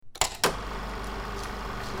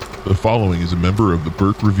The following is a member of the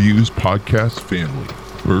Burke Reviews podcast family.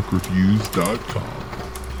 BurkeReviews.com.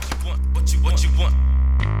 What you want?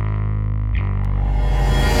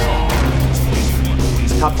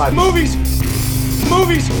 Top 5 Movies.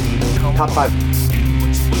 Top 5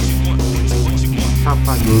 Top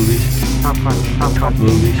 5 movies. Top 5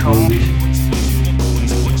 movies.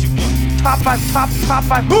 Top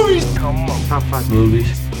 5 movies. Come on. Top 5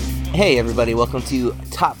 movies. Hey everybody, welcome to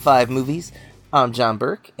Top 5 Movies. I'm John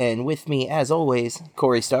Burke, and with me, as always,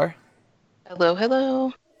 Corey Starr.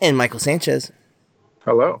 Hello. And Michael Sanchez.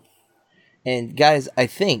 Hello. And guys,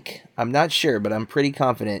 I'm not sure, but I'm pretty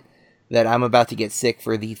confident that I'm about to get sick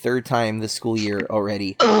for the third time this school year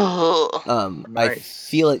already. Ugh. I Nice.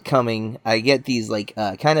 feel it coming. I get these,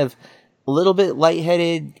 kind of a little bit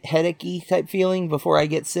lightheaded, headachy type feeling before I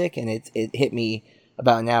get sick, and it hit me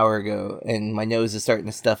about an hour ago, and my nose is starting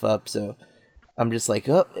to stuff up, so I'm just like,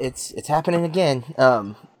 oh, it's happening again.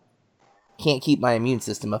 Can't keep my immune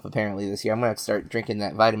system up apparently this year. I'm gonna have to start drinking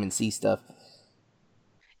that vitamin C stuff.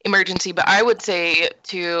 Emergency, but I would say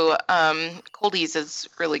to Coldies is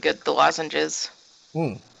really good. The lozenges.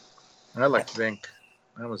 I like zinc.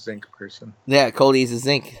 I'm a zinc person. Yeah, Coldies is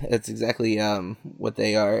zinc. That's exactly what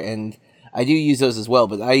they are, and I do use those as well.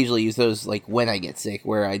 But I usually use those like when I get sick,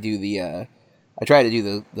 where I do I try to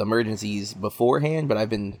do the emergencies beforehand, but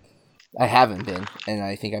I haven't been, and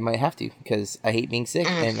I think I might have to because I hate being sick,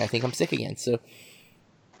 and I think I'm sick again. So,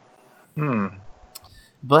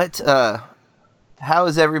 But how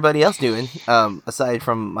is everybody else doing? Aside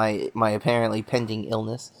from my apparently pending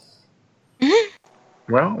illness.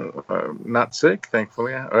 Well, not sick,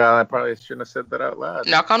 thankfully. Well, I probably shouldn't have said that out loud.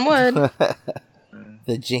 Knock on wood.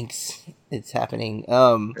 The jinx, it's happening.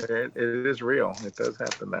 It is real. It does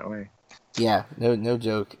happen that way. Yeah, no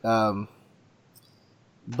joke.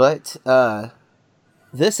 But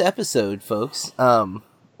this episode, folks.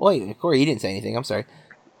 Wait, Corey, you didn't say anything. I'm sorry.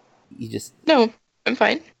 You just. No, I'm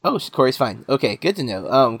fine. Oh, Corey's fine. Okay, good to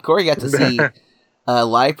know. Corey got to see a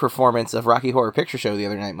live performance of Rocky Horror Picture Show the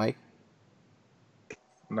other night, Mike.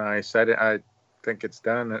 Nice. I think it's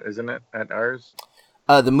done, isn't it, at ours?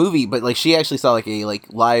 The movie, but she actually saw a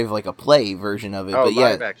live a play version of it. Oh, but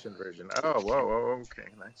yeah, live action version. Oh, whoa, okay,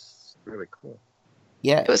 nice, really cool.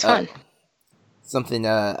 yeah, It was fun. Something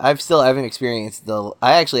I haven't experienced. I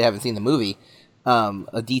actually haven't seen the movie.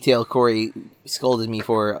 A detail Corey scolded me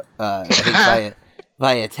for, I think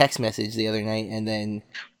via text message the other night, and then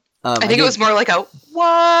I think it was more like a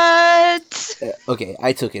what? Okay,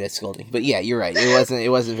 I took it as scolding, but yeah, you're right. It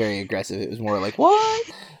wasn't very aggressive. It was more like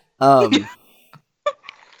what?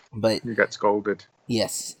 But You got scolded.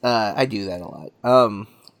 yes, I do that a lot.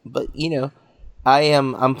 But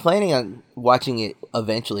I'm planning on watching it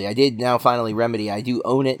eventually. I did now finally remedy. I do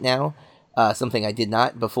own it now. Something I did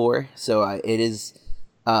not before. So it is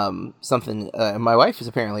something. My wife is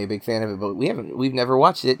apparently a big fan of it, but we've never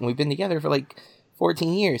watched it, and we've been together for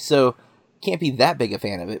 14 years, so can't be that big a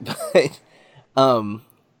fan of it.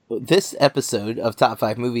 But this episode of Top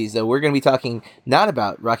 5 Movies, though, we're going to be talking not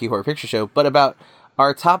about Rocky Horror Picture Show, but about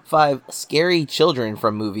our top 5 scary children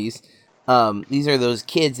from movies. These are those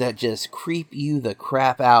kids that just creep you the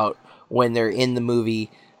crap out when they're in the movie,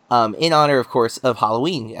 in honor, of course, of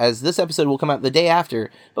Halloween, as this episode will come out the day after,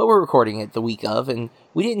 but we're recording it the week of, and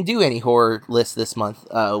we didn't do any horror lists this month,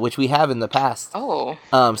 which we have in the past. Oh.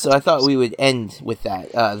 So I thought we would end with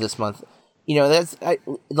that this month. The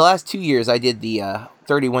last 2 years I did the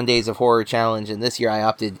 31 Days of Horror Challenge, and this year I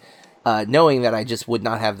opted, knowing that I just would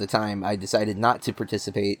not have the time, I decided not to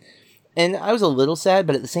participate. And I was a little sad,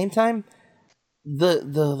 but at the same time, the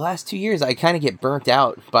last 2 years I kind of get burnt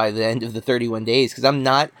out by the end of the 31 days, because I'm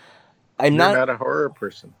not You're not a horror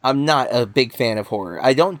person. I'm not a big fan of horror.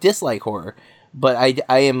 I don't dislike horror, but I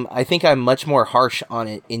think I'm much more harsh on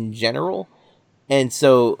it in general. And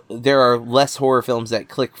so there are less horror films that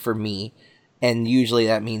click for me, and usually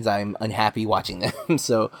that means I'm unhappy watching them.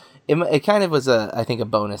 So it kind of was I think a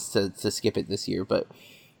bonus to skip it this year. But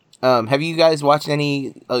have you guys watched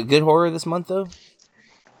any good horror this month though?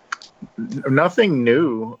 Nothing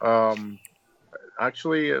new.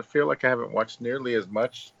 Actually, I feel like I haven't watched nearly as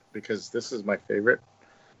much because this is my favorite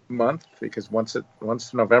month. Because once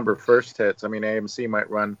November 1st hits, AMC might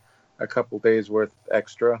run a couple days worth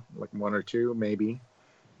extra, like one or two maybe,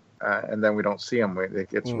 and then we don't see them. It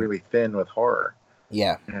gets really thin with horror.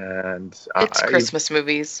 Yeah, and It's Christmas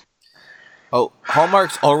movies. Oh,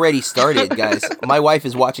 Hallmark's already started, guys. My wife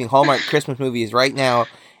is watching Hallmark Christmas movies right now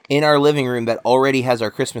in our living room that already has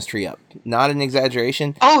our Christmas tree up. Not an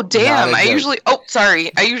exaggeration. Oh, damn. I joke.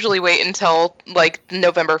 usually wait until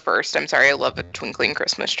November 1st. I'm sorry. I love a twinkling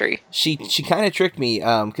Christmas tree. She kind of tricked me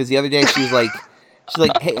because the other day she was like, she's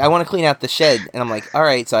like, hey, I want to clean out the shed. And I'm like, all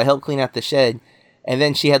right. So I helped clean out the shed. And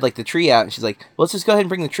then she had like the tree out and she's like, well, let's just go ahead and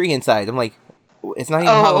bring the tree inside. I'm like, it's not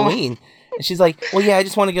even Halloween. And she's like, well, yeah, I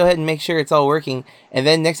just want to go ahead and make sure it's all working. And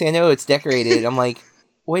then next thing I know, it's decorated. I'm like,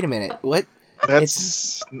 wait a minute, what?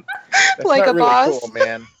 That's Like not a really boss. cool,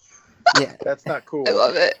 man. Yeah. That's not cool. I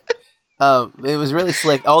love it. It was really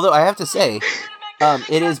slick. Although I have to say,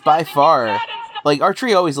 it is by far, like, our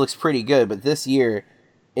tree always looks pretty good, but this year,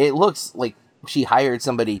 it looks like she hired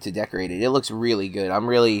somebody to decorate it. It looks really good. I'm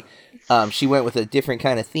really, she went with a different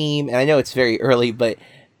kind of theme, and I know it's very early, but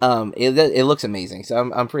it looks amazing. So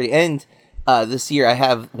I'm pretty. And this year I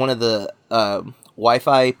have one of the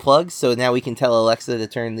Wi-Fi plugs, so now we can tell Alexa to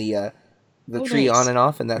turn the tree nice. on and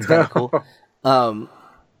off, and that's kind of cool.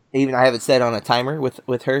 Even I have it set on a timer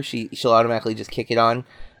with her. She'll automatically just kick it on.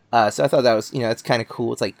 So I thought that was, it's kind of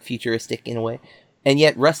cool. It's like futuristic in a way, and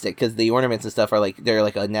yet rustic because the ornaments and stuff are they're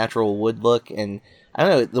like a natural wood look, and I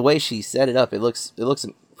don't know, the way she set it up, it looks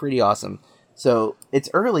pretty awesome. So it's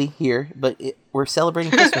early here, but we're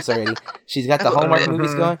celebrating Christmas already. She's got the Hallmark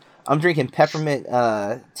movies going. I'm drinking peppermint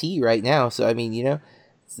tea right now, so I mean,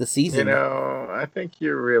 it's the season. I think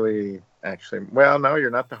you're really actually. Well, no,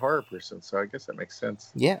 you're not the horror person, so I guess that makes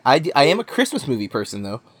sense. Yeah, I am a Christmas movie person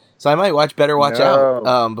though, so I might watch Better Watch No.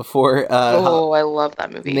 Out before. I love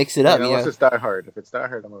that movie. Mix it up. Unless it's Die Hard. If it's Die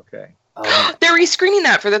Hard, I'm okay. They're rescreening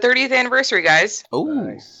that for the 30th anniversary, guys. Oh,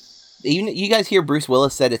 Nice. you guys hear Bruce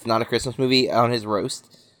Willis said it's not a Christmas movie on his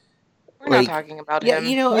roast. We're not talking about Yeah,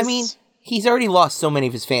 him. I mean, he's already lost so many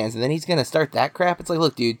of his fans, and then he's gonna start that crap. It's like,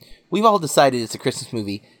 look, dude, we've all decided it's a Christmas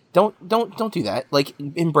movie. Don't do that. Like,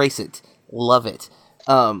 embrace it, love it.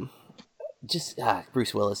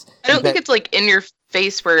 Bruce Willis. I don't think it's like in your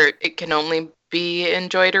face where it can only be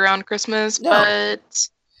enjoyed around Christmas, No. but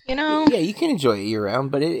Yeah, you can enjoy it year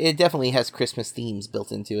round, but it definitely has Christmas themes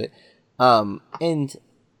built into it. And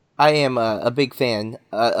I am a big fan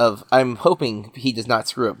of. I'm hoping he does not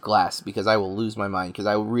screw up Glass because I will lose my mind because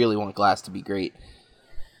I really want Glass to be great.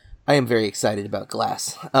 I am very excited about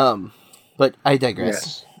Glass. But I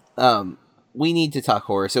digress. Yes. We need to talk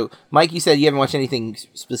horror. So, Mike, you said you haven't watched anything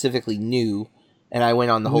specifically new, and I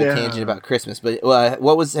went on the whole No. tangent about Christmas. But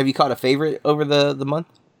have you caught a favorite over the month?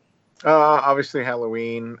 Obviously,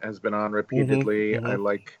 Halloween has been on repeatedly. mhm. I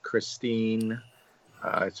like Christine.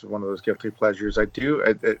 It's one of those guilty pleasures.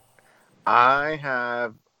 I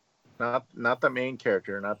have not the main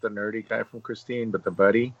character, not the nerdy guy from Christine, but the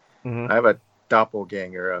buddy. Mhm. I have a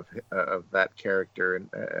doppelganger of that character and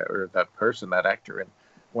or that person, that actor in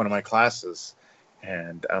one of my classes,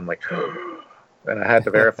 and I'm like, and I had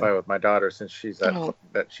to verify with my daughter since she's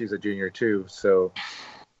that she's a junior too. So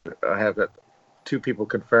I have that. Two people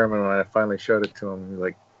confirm, and when I finally showed it to him, he's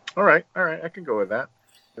like, all right, I can go with that.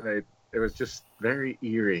 And it was just very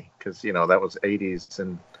eerie because that was 80s,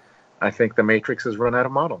 and I think the Matrix has run out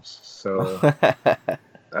of models. So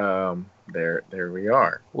there we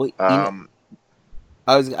are. Well, I'm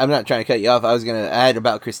not trying to cut you off. I was gonna add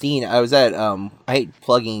about Christine. I was at I hate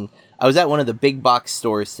plugging. I was at one of the big box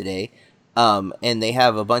stores today, and they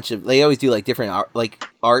have a bunch of. They always do like different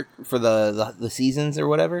art for the seasons or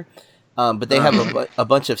whatever. But they have a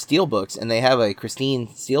bunch of steelbooks, and they have a Christine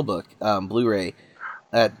steelbook Blu-ray.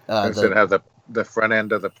 Does it have the front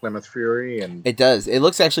end of the Plymouth Fury? And it does. It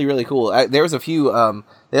looks actually really cool. There was a few.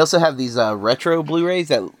 They also have these retro Blu-rays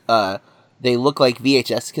that they look like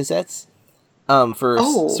VHS cassettes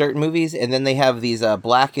for certain movies, and then they have these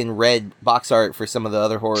black and red box art for some of the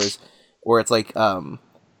other horrors, where it's like all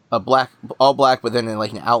black, but then in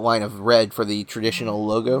like an outline of red for the traditional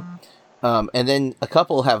logo. And then a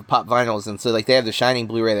couple have pop vinyls, and so like they have the Shining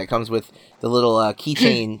Blu-ray that comes with the little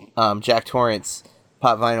keychain Jack Torrance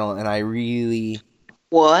pop vinyl, and I really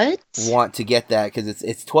want to get that because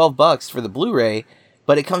it's $12 for the Blu-ray,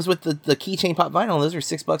 but it comes with the keychain pop vinyl, and those are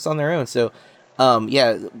 $6 on their own. So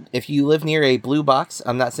if you live near a blue box,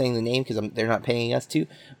 I'm not saying the name because they're not paying us to,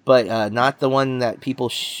 but not the one that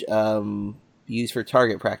people use for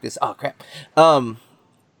target practice. Oh crap!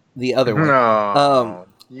 The other one. No.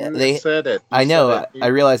 You said it. I know. I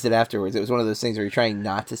realized it afterwards. It was one of those things where you're trying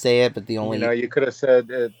not to say it, but the only you could have said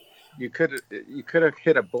it. You could have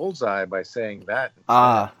hit a bullseye by saying that.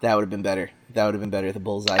 That would have been better. The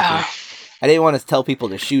bullseye thing. I didn't want to tell people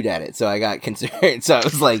to shoot at it, so I got concerned. So I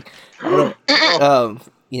was like, so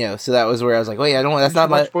that was where I was like, wait, I don't want. That's not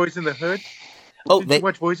my. Boys in the Hood. Oh, Did you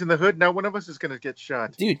watch Boys in the Hood? Now one of us is gonna get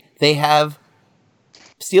shot. Dude, they have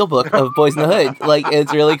steelbook of Boys in the Hood. Like,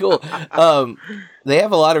 it's really cool. They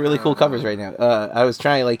have a lot of really cool covers right now. I was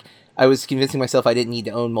trying, I was convincing myself I didn't need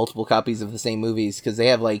to own multiple copies of the same movies because they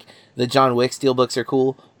have like the John Wick steelbooks are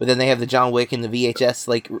cool, but then they have the John Wick and the VHS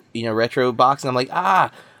like retro box, and I'm like, I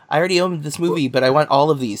already owned this movie, but I want all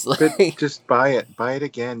of these. But just buy it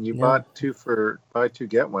again. You Yeah. bought buy two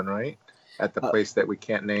get one, right? At the place that we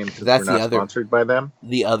can't name because that's we're the not other- sponsored by them.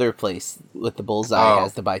 The other place with the bullseye Oh.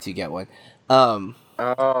 has the buy two get one. Oh.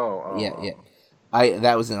 Yeah.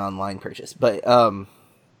 That was an online purchase, but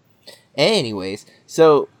anyways,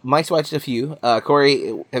 so Mike's watched a few.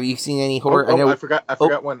 Corey, have you seen any horror? I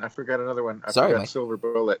forgot one. I forgot another one. I Sorry, forgot Mike. Silver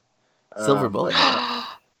Bullet. Silver Bullet.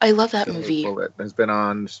 I love that Silver movie. Bullet has been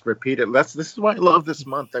on repeated. This is why I love this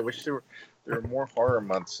month. I wish there were more horror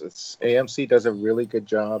months. AMC does a really good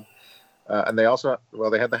job, and they also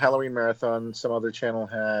they had the Halloween marathon. Some other channel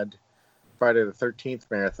had Friday the 13th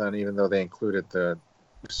marathon, even though they included the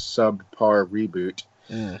subpar reboot.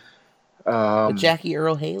 But Jackie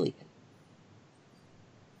Earl Haley.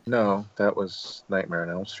 No, that was Nightmare on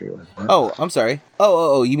Elm Street. Wasn't it? Oh, I'm sorry.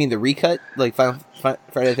 Oh, you mean the recut, like Friday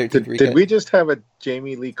the 13th recut? Did we just have a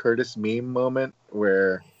Jamie Lee Curtis meme moment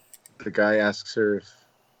where the guy asks her if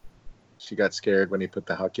she got scared when he put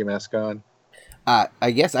the hockey mask on?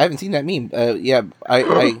 I guess I haven't seen that meme. Yeah,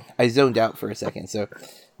 I zoned out for a second, so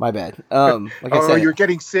my bad. Like I said, you're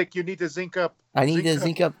getting sick. You need to zinc up. I need to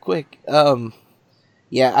zinc up quick.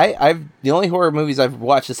 Yeah, I've the only horror movies I've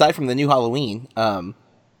watched aside from the new Halloween.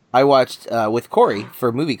 I watched with Corey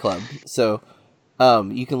for Movie Club, so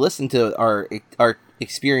you can listen to our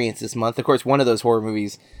experience this month. Of course, one of those horror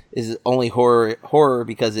movies is only horror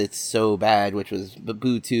because it's so bad, which was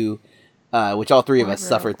Boo 2, which all three of us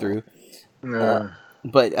suffered through.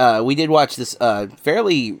 But we did watch this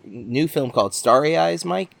fairly new film called Starry Eyes,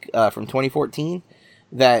 Mike, from 2014.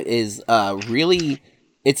 That is really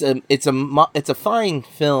it's a fine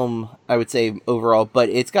film, I would say overall, but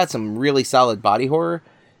it's got some really solid body horror,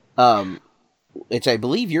 which I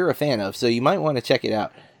believe you're a fan of, so you might want to check it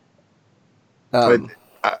out. But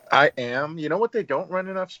I am. You know what they don't run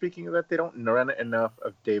enough? Speaking of that, they don't run enough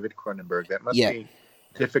of David Cronenberg. That must be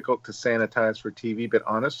difficult to sanitize for TV, but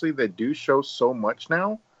honestly, they do show so much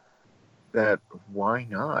now that why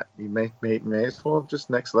not? You may as well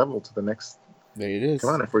just next level to the next. There it is.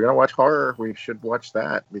 Come on, if we're gonna watch horror, we should watch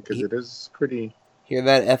that because it is pretty. Hear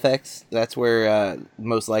that, FX? That's where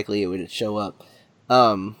most likely it would show up.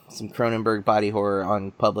 Some Cronenberg body horror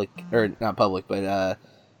on not public, but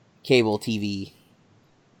cable TV.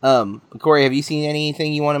 Corey, have you seen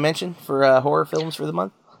anything you want to mention for horror films for the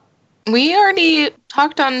month? We already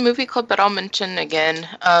talked on Movie Club, but I'll mention again.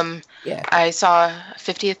 Yeah. I saw a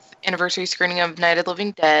 50th anniversary screening of Night of the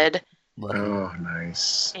Living Dead Oh,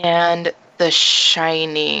 nice, and The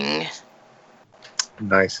Shining.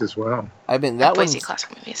 nice as well. That Boise one's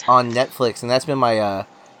classic movies. on Netflix, and that's been my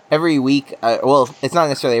every week. Well, it's not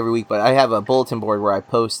necessarily every week, but I have a bulletin board where I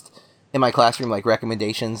post in my classroom like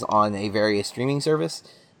recommendations on a various streaming service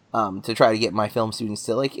to try to get my film students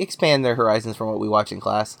to like expand their horizons from what we watch in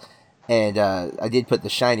class. And I did put The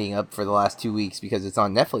Shining up for the last 2 weeks because it's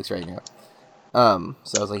on Netflix right now.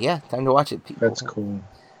 So I was like, yeah, time to watch it, people. That's cool.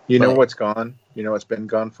 You know what's gone? You know it's been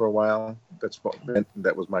gone for a while.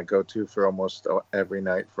 That was my go-to for almost every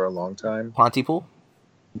night for a long time. Pontypool?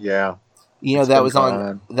 Yeah. You know, It's that been was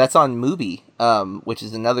gone. that's on Mubi, which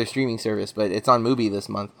is another streaming service, but it's on Mubi this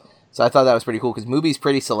month. So I thought that was pretty cool because Mubi's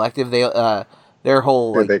pretty selective. They their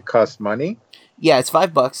whole Did they cost money? yeah, it's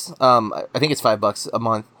 $5. I think it's $5 a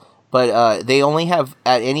month, but they only have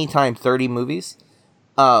at any time 30 movies.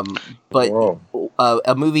 But Whoa.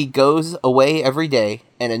 a movie goes away every day,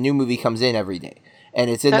 and a new movie comes in every day,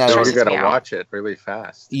 and it's in That that. So stresses you got me to out. watch it really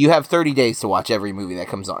fast. You have 30 days to watch every movie that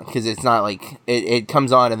comes on because it's not like it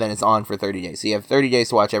comes on and then it's on for 30 days. So you have 30 days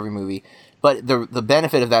to watch every movie. But the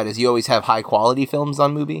benefit of that is you always have high quality films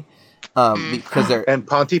on Mubi because they're And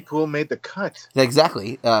Pontypool made the cut.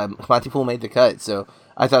 exactly Pontypool made the cut. So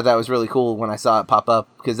I thought that was really cool when I saw it pop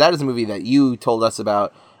up because that is a movie that you told us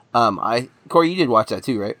about. Corey, you did watch that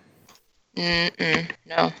too, right?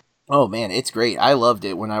 No. Oh man, it's great. I loved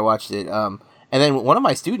it when I watched it. And then one of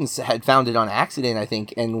my students had found it on accident, I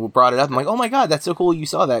think, and brought it up. I'm like, oh my god, that's so cool you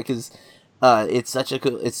saw that because it's such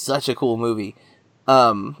a cool movie.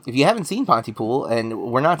 If you haven't seen Pontypool, and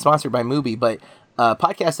we're not sponsored by Mubi, but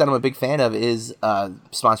podcast that I'm a big fan of is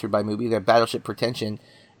sponsored by Mubi. They're Battleship Pretension,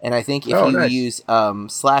 and I think if you nice. use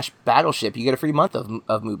 /Battleship, you get a free month of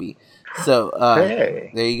Mubi. So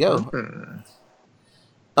Hey. there you go.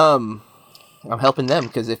 Hmm. I'm helping them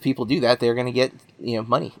because if people do that, they're gonna get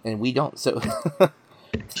money, and we don't. So,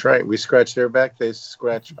 That's right. We scratch their back, they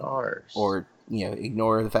scratch ours. or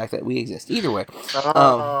ignore the fact that we exist. Either way.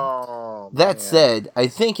 Oh, That man. said, I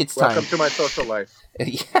think it's Welcome time. to my social life.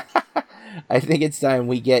 I think it's time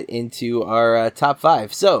we get into our top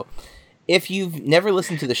 5. So, if you've never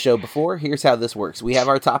listened to the show before, here's how this works. We have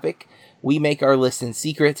our topic, we make our list in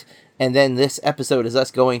secret, and then this episode is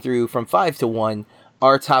us going through from 5 to 1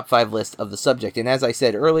 our top 5 list of the subject. And as I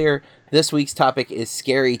said earlier, this week's topic is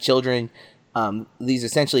scary children. These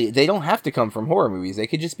essentially, they don't have to come from horror movies. They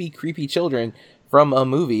could just be creepy children from a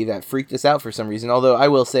movie that freaked us out for some reason. Although I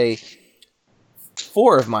will say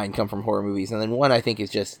 4 of mine come from horror movies, and then one I think is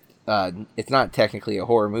just, it's not technically a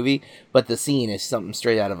horror movie, but the scene is something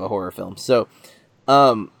straight out of a horror film. So,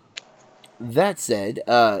 that said,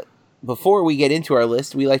 before we get into our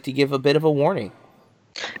list, we like to give a bit of a warning.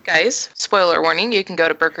 Guys, spoiler warning, you can go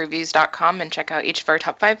to burkreviews.com and check out each of our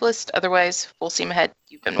top 5 lists. Otherwise, full steam ahead.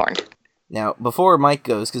 You've been warned. Now, before Mike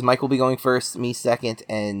goes, because Mike will be going first, me second,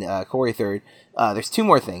 and Corey third, there's 2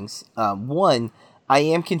 more things. One, I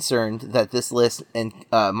am concerned that this list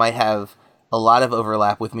might have a lot of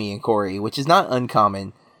overlap with me and Corey, which is not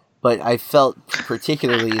uncommon, but I felt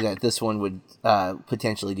particularly that this one would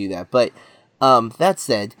potentially do that. But that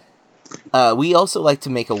said, we also like to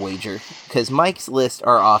make a wager, because Mike's lists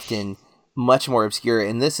are often much more obscure,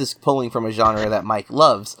 and this is pulling from a genre that Mike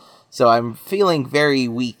loves. So I'm feeling very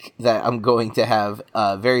weak that I'm going to have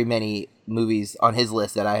very many movies on his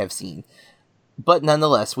list that I have seen. But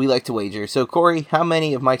nonetheless, we like to wager. So Corey, how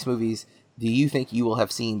many of Mike's movies do you think you will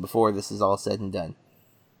have seen before this is all said and done?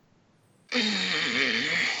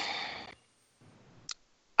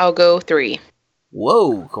 I'll go 3.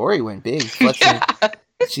 Whoa, Corey went big. Flexing,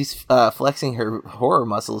 she's flexing her horror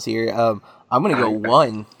muscles here. I'm going to go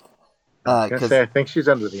 1. I think she's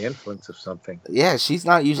under the influence of something. Yeah, she's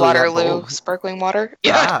not usually Waterloo that bold. sparkling water.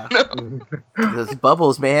 Yeah. Those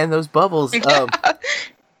bubbles, man. Those bubbles.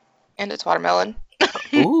 And it's watermelon.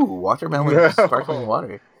 Ooh, watermelon sparkling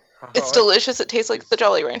water. It's delicious. It tastes like the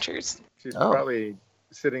Jolly Ranchers. She's probably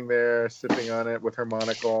sitting there, sipping on it with her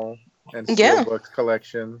monocle and Steelbooks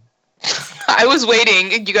collection. I was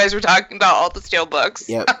waiting. You guys were talking about all the Steelbooks.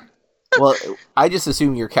 Yep. Well, I just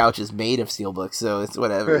assume your couch is made of Steelbooks, so it's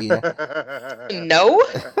whatever. You know?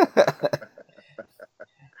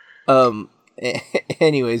 No.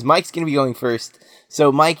 Anyways, Mike's gonna be going first.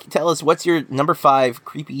 So, Mike, tell us, what's your number 5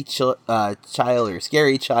 creepy child or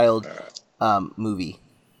scary child movie?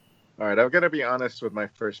 All right, I'm gonna be honest with my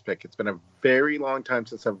first pick. It's been a very long time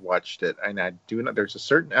since I've watched it, and I do not. There's a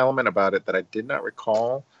certain element about it that I did not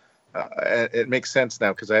recall. It makes sense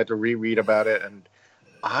now because I had to reread about it, and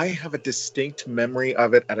I have a distinct memory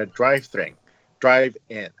of it at a drive-in.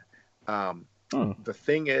 The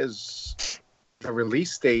thing is, the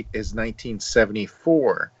release date is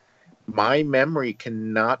 1974. My memory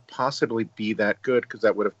cannot possibly be that good because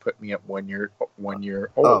that would have put me at 1 year old.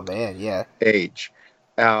 Oh man, yeah. Age.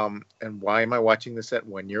 And why am I watching this at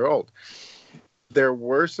 1 year old? There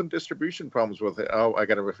were some distribution problems with it. Oh, I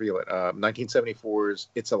got to reveal it. 1974's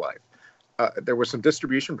It's Alive. There were some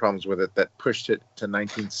distribution problems with it that pushed it to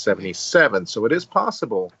 1977. So it is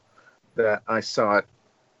possible that I saw it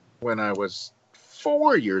when I was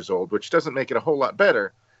 4 years old, which doesn't make it a whole lot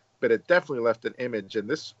better, but it definitely left an image. And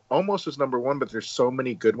this almost was number 1, but there's so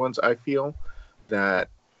many good ones, I feel, that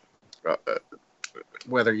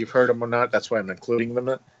whether you've heard them or not, that's why I'm including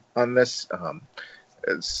them on this.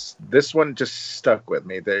 This one just stuck with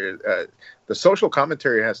me. The social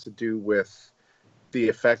commentary has to do with the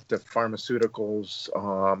effect of pharmaceuticals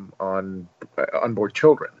on unborn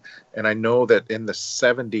children. And I know that in the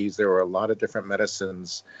 70s, there were a lot of different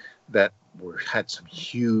medicines that had some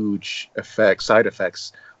huge side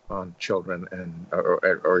effects on children, and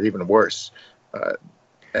or even worse.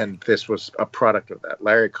 And this was a product of that.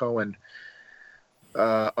 Larry Cohen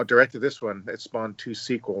directed this one. It spawned 2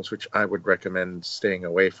 sequels, which I would recommend staying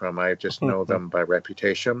away from. I just know them by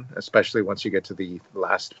reputation, especially once you get to the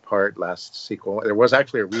last sequel. There was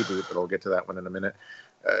actually a reboot, but I'll get to that one in a minute,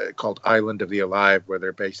 called Island of the Alive, where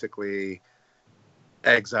they're basically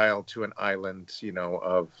exiled to an island,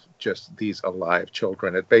 of just these alive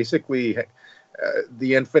children. It basically,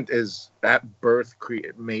 the infant is at birth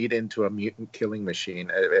made into a mutant killing machine.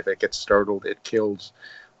 If it gets startled, it kills.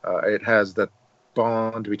 It has the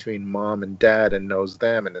bond between mom and dad and knows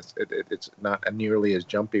them, and it's not nearly as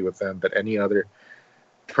jumpy with them, but any other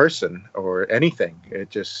person or anything, it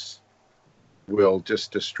just will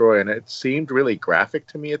just destroy. And it seemed really graphic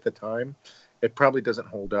to me at the time. It probably doesn't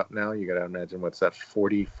hold up now. You gotta imagine, what's that,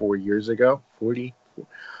 44 years ago? 40?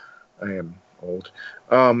 I am old.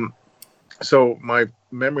 So my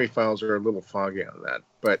memory files are a little foggy on that,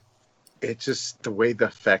 but it's just the way the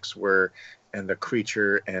effects were and the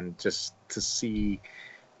creature, and just to see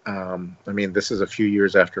I mean, this is a few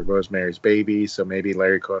years after Rosemary's Baby, so maybe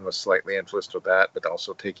Larry Cohen was slightly influenced with that, but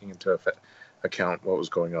also taking into account what was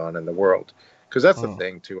going on in the world. Because that's the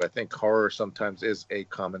thing, too. I think horror sometimes is a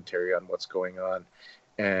commentary on what's going on.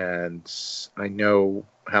 And I know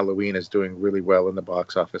Halloween is doing really well in the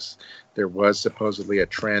box office. There was supposedly a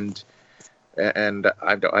trend, and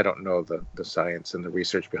I don't know the science and the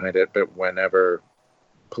research behind it, but whenever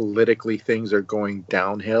politically things are going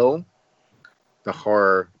downhill, the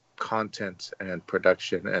horror content and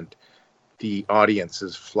production and the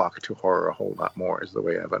audiences flock to horror a whole lot more, is the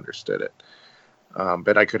way I've understood it.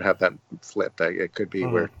 But I could have that flipped. It could be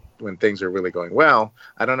where when things are really going well.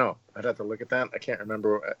 I don't know. I'd have to look at that. I can't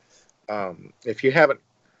remember. If you haven't,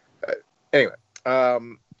 anyway,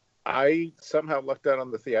 I somehow lucked out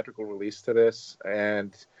on the theatrical release to this,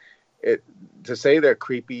 and to say they're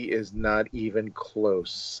creepy is not even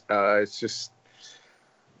close. It's just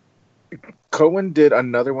Cohen did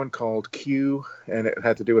another one called Q, and it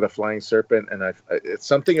had to do with a flying serpent, and it's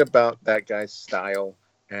something about that guy's style.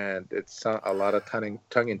 And it's a lot of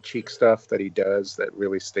tongue-in-cheek stuff that he does that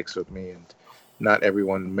really sticks with me. And not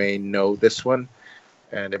everyone may know this one.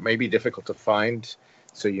 And it may be difficult to find.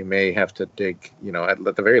 So you may have to dig,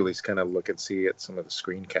 at the very least, kind of look and see at some of the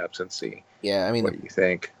screen caps and see what you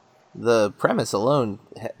think. The premise alone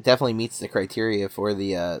definitely meets the criteria for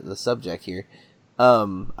the subject here.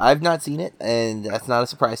 I've not seen it, and that's not a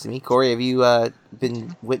surprise to me. Corey, have you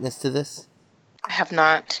been witness to this? I have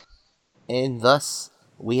not. And thus,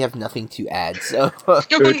 we have nothing to add. So Oh,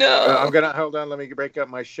 no. I'm gonna hold on. Let me break up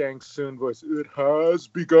my Shang Tsung voice. It has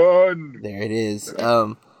begun. There it is.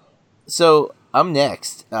 So I'm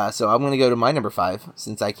next. So I'm gonna go to my number 5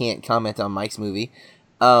 since I can't comment on Mike's movie.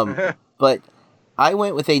 But I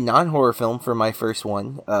went with a non-horror film for my first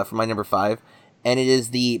one, for my number 5, and it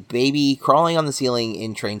is the baby crawling on the ceiling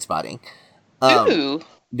in Trainspotting. Ooh.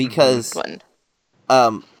 Because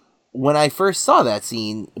when I first saw that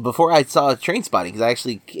scene, before I saw Trainspotting, because I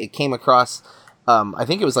actually came across, I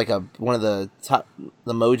think it was like one of the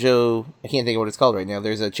Mojo, I can't think of what it's called right now.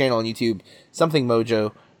 There's a channel on YouTube, something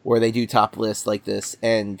Mojo, where they do top lists like this,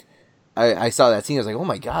 and I saw that scene. I was like, oh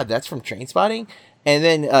my god, that's from Trainspotting? And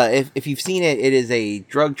then if you've seen it, it is a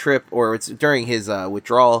drug trip, or it's during his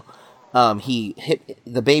withdrawal. He hit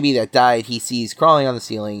the baby that died. He sees crawling on the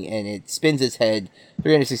ceiling, and it spins his head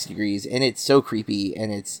 360 degrees, and it's so creepy,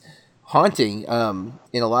 and it's haunting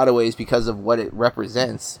in a lot of ways because of what it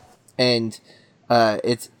represents. And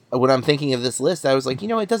it's when I'm thinking of this list, I was like,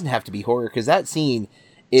 it doesn't have to be horror, because that scene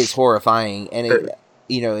is horrifying, and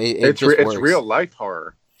it's real life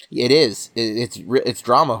horror. It is. It's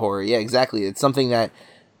drama horror. Yeah, exactly. It's something that,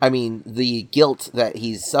 the guilt that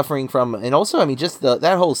he's suffering from, and also, just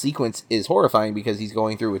that whole sequence is horrifying because he's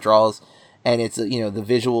going through withdrawals, and it's the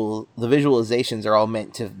visualizations are all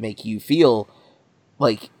meant to make you feel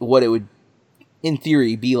like what it would, in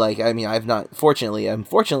theory, be like. Unfortunately,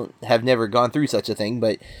 have never gone through such a thing,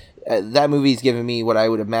 but that movie's given me what I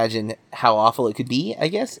would imagine how awful it could be, I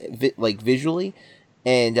guess, visually.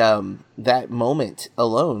 And that moment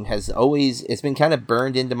alone it's been kind of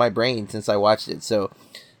burned into my brain since I watched it. So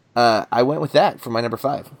I went with that for my number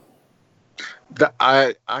 5.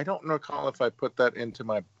 I don't recall if I put that into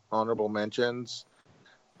my honorable mentions.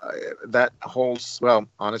 That whole,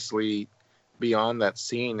 honestly, beyond that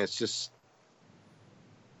scene, it's just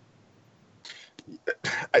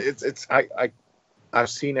I've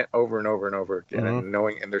seen it over and over and over again,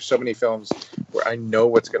 and there's so many films where I know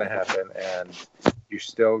what's going to happen, and you're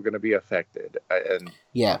still going to be affected. And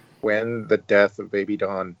when the death of baby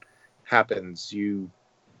Dawn happens, and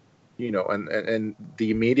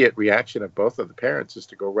the immediate reaction of both of the parents is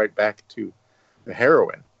to go right back to the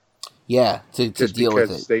heroin. Yeah, to deal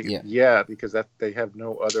with it. Because they have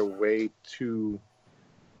no other way to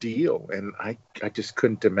deal, and I just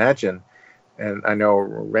couldn't imagine. And I know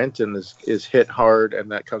Renton is hit hard,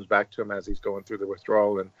 and that comes back to him as he's going through the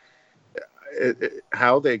withdrawal. And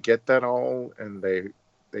how they get that all, and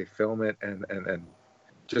they film it, and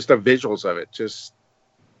just the visuals of it just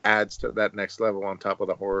adds to that next level on top of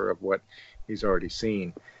the horror of what he's already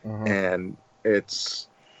seen. And it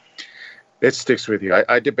sticks with you.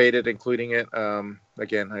 I debated including it.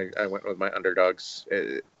 Again, I went with my underdogs.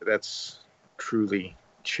 That's truly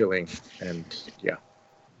chilling, and yeah.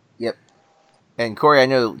 Yep. And Corey, I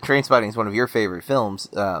know Trainspotting is one of your favorite films,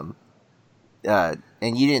 and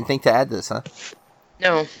you didn't think to add this, huh?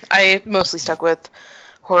 No, I mostly stuck with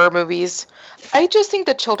horror movies. I just think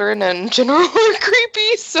that children in general are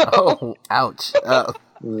creepy, so... Oh, ouch.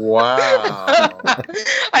 Wow.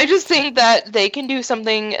 I just think that they can do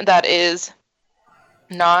something that is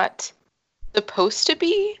not supposed to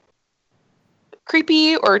be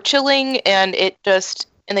creepy or chilling, and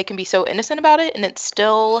they can be so innocent about it, and it's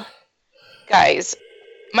still, guys,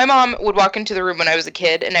 my mom would walk into the room when I was a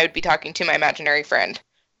kid, and I would be talking to my imaginary friend.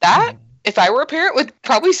 That, if I were a parent, would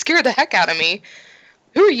probably scare the heck out of me.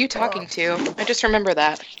 Who are you talking to? I just remember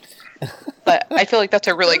that. But I feel like that's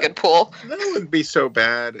a really good pool. That wouldn't be so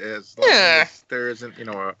bad as long as there isn't,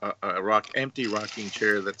 a empty rocking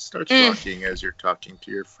chair that starts rocking as you're talking to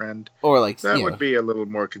your friend. Or like That would be a little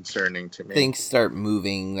more concerning to me. things start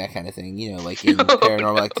moving, that kind of thing. Like in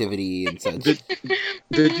Paranormal Activity and such.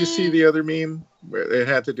 Did you see the other meme where it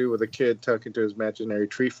had to do with a kid talking to his imaginary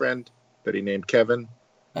tree friend that he named Kevin?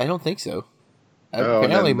 I don't think so. Oh,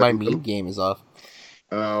 Apparently, and my then meme game is off.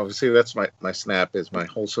 Oh, see, that's my snap is my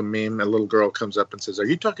wholesome meme. A little girl comes up and says, "Are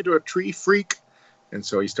you talking to a tree freak?" And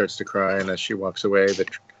so he starts to cry, and as she walks away,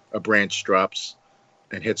 a branch drops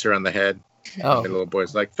and hits her on the head. Oh, And the little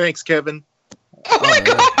boy's like, "Thanks, Kevin." Oh my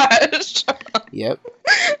gosh. yep.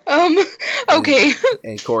 Okay.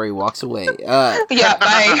 And Corey walks away. Yeah,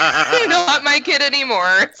 bye. Not my kid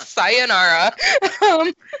anymore. Sayonara.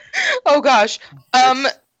 Oh gosh.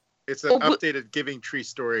 It's an updated Giving Tree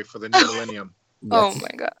story for the new millennium. Oh my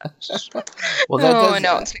gosh. Well, that Oh,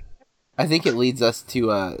 does. no. I think it leads us to.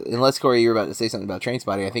 Unless Corey, you're about to say something about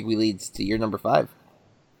Trainspotting, I think we leads to your number 5.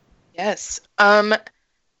 Yes.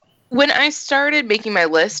 When I started making my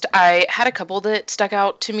list, I had a couple that stuck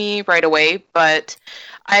out to me right away, but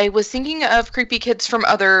I was thinking of creepy kids from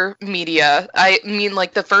other media. I mean,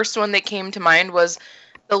 like, the first one that came to mind was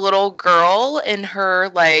the little girl in her,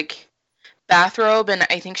 like, bathrobe, and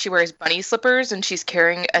I think she wears bunny slippers, and she's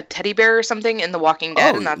carrying a teddy bear or something in The Walking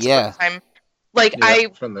Dead, and that's yeah. what I'm... Like,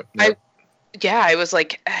 Yeah, I was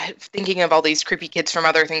like thinking of all these creepy kids from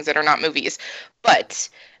other things that are not movies. But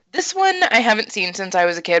this one I haven't seen since I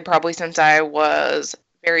was a kid, probably since I was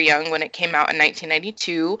very young when it came out in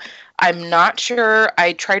 1992. I'm not sure.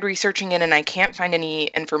 I tried researching it and I can't find any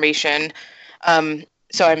information.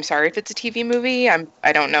 So I'm sorry if it's a TV movie.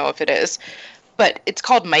 I don't know if it is. But it's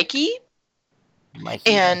called Mikey.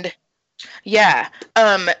 And yeah,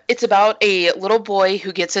 it's about a little boy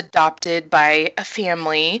who gets adopted by a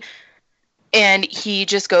family, and he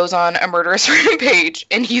just goes on a murderous rampage,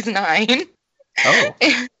 and he's 9. Oh.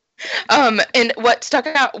 And what stuck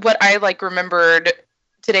out, what I remembered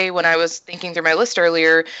today when I was thinking through my list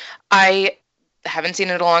earlier, I haven't seen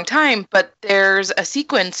it in a long time, but there's a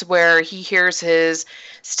sequence where he hears his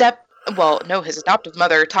adoptive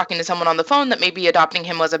mother talking to someone on the phone that maybe adopting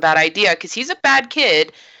him was a bad idea because he's a bad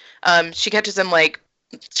kid. She catches him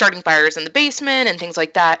starting fires in the basement and things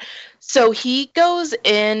like that. So he goes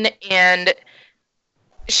in and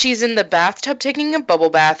she's in the bathtub taking a bubble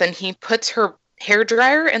bath, and he puts her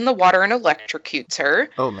hairdryer in the water and electrocutes her.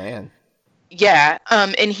 Oh man. Yeah.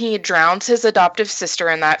 And he drowns his adoptive sister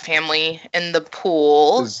and that family in the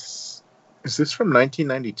pool. Is this from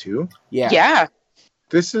 1992? Yeah. Yeah.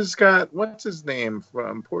 This has got, what's his name?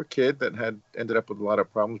 Poor kid that ended up with a lot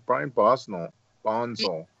of problems. Brian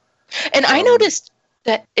Bonsall. And I noticed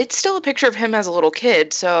that it's still a picture of him as a little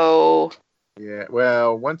kid, so... Yeah,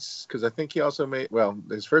 well, because I think he also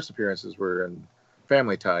his first appearances were in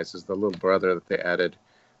Family Ties as the little brother that they added,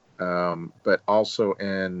 but also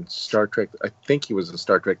in Star Trek. I think he was in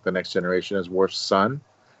Star Trek The Next Generation as Worf's son,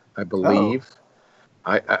 I believe. Oh.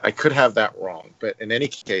 I could have that wrong, but in any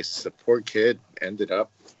case, the poor kid ended up...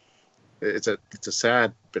 It's a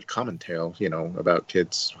sad but common tale, about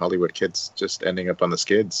kids, Hollywood kids, just ending up on the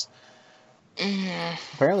skids.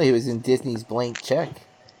 Apparently he was in Disney's Blank Check.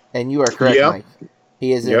 And you are correct, Mike.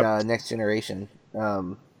 He is in Next Generation.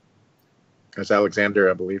 As Alexander,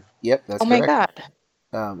 I believe. Yep, that's correct. My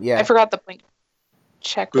God. Yeah. I forgot the Blank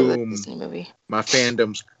Check was a Boom. Disney movie. My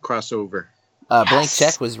fandom's crossover. Blank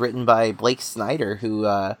Check was written by Blake Snyder, who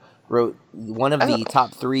wrote one of the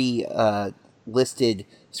top 3 listed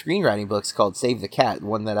screenwriting books called Save the Cat,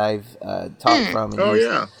 one that I've taught from. And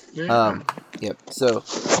used. Yep. So,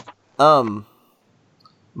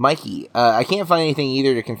 Mikey, I can't find anything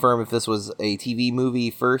either to confirm if this was a TV movie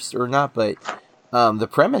first or not, but the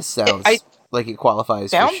premise sounds like it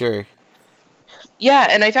qualifies for sure. Yeah,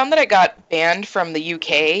 and I found that it got banned from the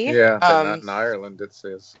UK. Yeah, but not in Ireland, it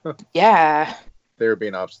says. Yeah. They were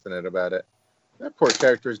being obstinate about it. That poor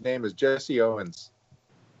character's name is Jesse Owens.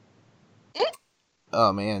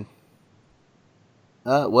 Oh, man.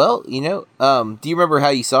 Well, do you remember how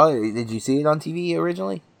you saw it? Did you see it on TV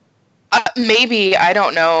originally? Maybe, I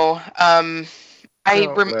don't know. I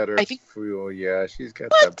think fool. Yeah, she's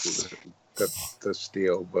got the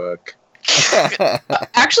steel book.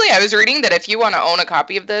 Actually, I was reading that if you want to own a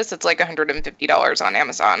copy of this, it's like $150 on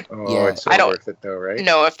Amazon. Oh, yeah. It's so worth it though, right?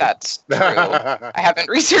 Know if that's true. I haven't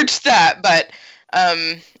researched that, but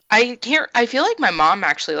I can't. I feel like my mom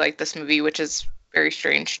actually liked this movie, which is very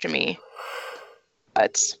strange to me.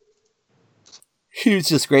 But She was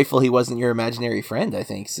just grateful he wasn't your imaginary friend, I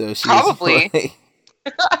think. So she Probably. was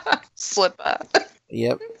like, slip up.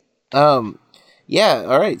 yep. Yeah,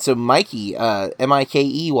 all right. So Mikey,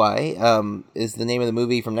 Mikey, is the name of the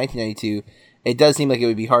movie from 1992. It does seem like it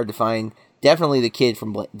would be hard to find. Definitely the kid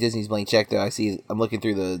from Disney's Blank Check, though. I'm looking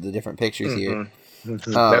through the different pictures here.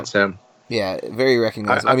 That's him. Yeah, very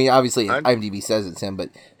recognizable. I mean, obviously, IMDb says it's him, but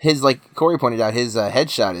his, like Corey pointed out, his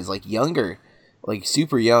headshot is like younger, like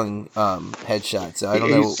super young headshot. So I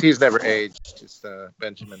don't know. He's never aged. It's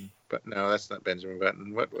Benjamin, but no, that's not Benjamin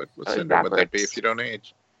Button. What syndrome would that be if you don't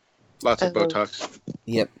age? Lots of Botox.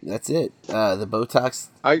 Yep, that's it. The Botox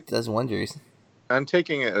does wonders. I'm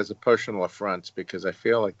taking it as a personal affront because I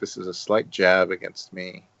feel like this is a slight jab against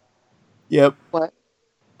me. Yep. What?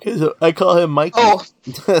 Because I call him Mikey. Oh.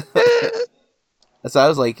 So I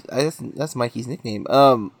was like, that's Mikey's nickname.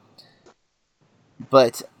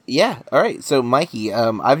 But yeah, all right. So Mikey,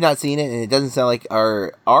 I've not seen it, and it doesn't sound like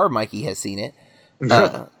our Mikey has seen it.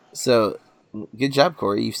 So good job,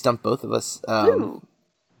 Corey. You stumped both of us.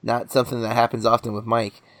 Not something that happens often with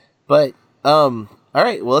Mike, but all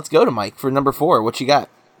right. Well, let's go to Mike for number 4. What you got?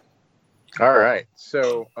 All right.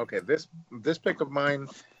 So okay, this pick of mine.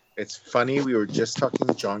 It's funny. We were just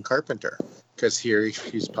talking John Carpenter because here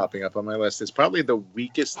he's popping up on my list. It's probably the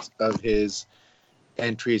weakest of his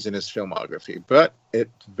entries in his filmography, but it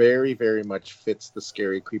very, very much fits the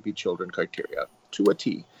scary, creepy children criteria to a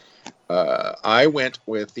T. I went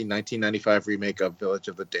with the 1995 remake of Village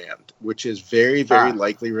of the Damned, which is very, very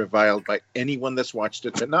likely reviled by anyone that's watched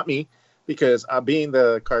it, but not me, because being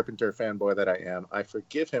the Carpenter fanboy that I am, I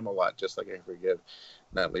forgive him a lot, just like I forgive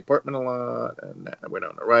Natalie Portman a lot and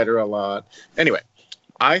Winona Ryder a lot. Anyway,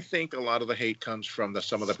 I think a lot of the hate comes from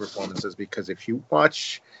some of the performances, because if you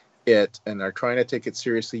watch it and are trying to take it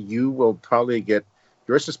seriously, you will probably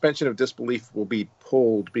your suspension of disbelief will be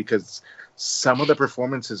pulled, because some of the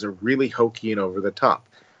performances are really hokey and over the top.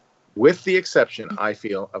 With the exception, I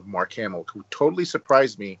feel, of Mark Hamill, who totally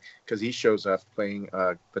surprised me because he shows up playing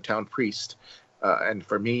the town priest. And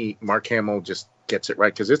for me, Mark Hamill just gets it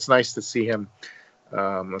right, because it's nice to see him.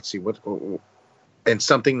 Let's see, and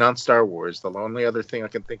something non-Star Wars. The only other thing I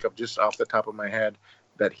can think of just off the top of my head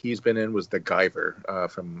that he's been in was the Guyver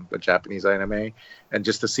from the Japanese anime. And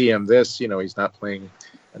just to see him he's not playing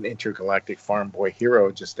an intergalactic farm boy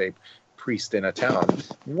hero, just a priest in a town,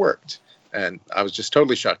 worked. And I was just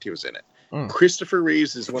totally shocked he was in it. Christopher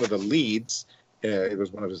Reeves is one of the leads. It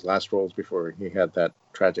was one of his last roles before he had that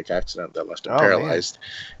tragic accident that left him paralyzed.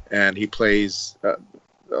 Man. And he plays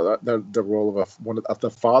the role of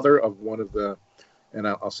the father of one of the, and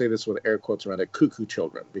I'll say this with air quotes around it, cuckoo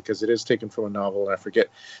children, because it is taken from a novel, and I forget,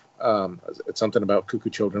 it's something about cuckoo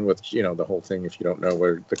children with, the whole thing, if you don't know,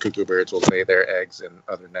 where the cuckoo birds will lay their eggs in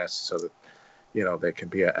other nests so that, they can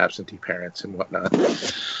be absentee parents and whatnot.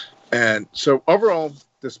 And so overall,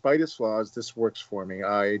 despite its flaws, this works for me.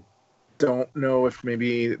 I don't know if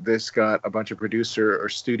maybe this got a bunch of producer or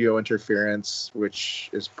studio interference, which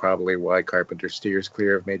is probably why Carpenter steers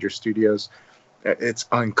clear of major studios. It's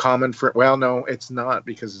uncommon no, it's not,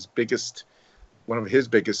 because one of his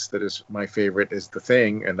biggest that is my favorite is The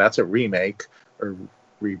Thing, and that's a remake or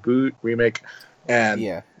remake.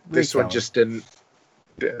 And this one just didn't.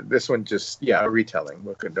 This one just a retelling.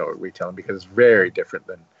 We could know a retelling because it's very different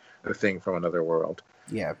than The Thing from Another World.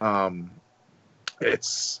 Yeah.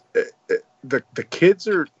 It's the kids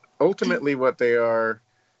are ultimately what they are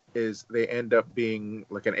is they end up being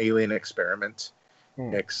like an alien experiment.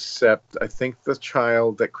 Except I think the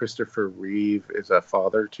child that Christopher Reeve is a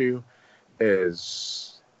father to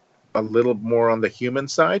is a little more on the human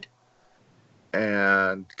side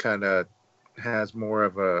and kind of has more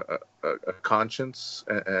of a conscience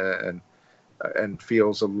and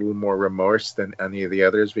feels a little more remorse than any of the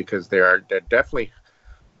others, because they're definitely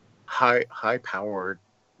high powered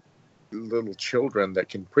little children that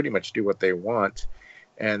can pretty much do what they want,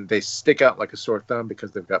 and they stick out like a sore thumb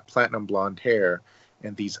because they've got platinum blonde hair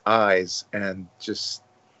and these eyes, and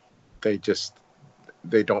they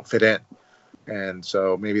don't fit in. And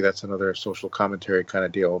so maybe that's another social commentary kind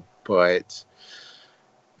of deal. But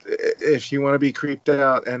if you want to be creeped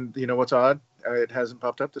out, and you know what's odd, it hasn't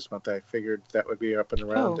popped up this month. I figured that would be up and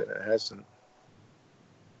around, and it hasn't.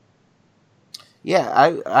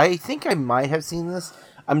 Yeah, I think I might have seen this.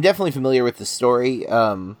 I'm definitely familiar with the story,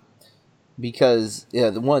 because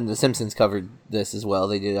the Simpsons covered this as well.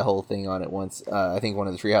 They did a whole thing on it once. I think one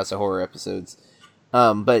of the Treehouse of Horror episodes.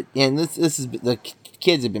 But this is the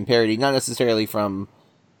kids have been parodied, not necessarily from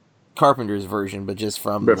Carpenter's version, but just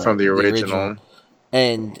from the original.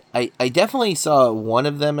 and I definitely saw one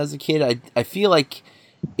of them as a kid. I feel like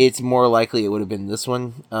it's more likely it would have been this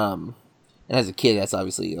one. And as a kid, that's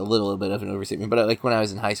obviously a little bit of an overstatement. But like when I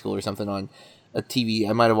was in high school or something on a TV,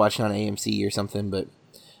 I might have watched it on AMC or something. But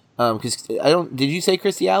because I don't, did you say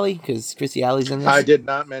Kirstie Alley? Because Kirstie Alley's in this. I did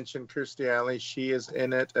not mention Kirstie Alley. She is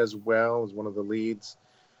in it as well as one of the leads.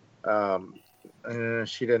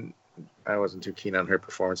 She didn't. I wasn't too keen on her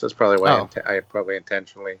performance. That's probably why I probably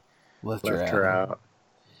intentionally left her out.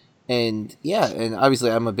 And yeah, and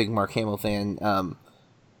obviously I'm a big Mark Hamill fan.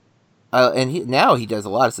 And now he does a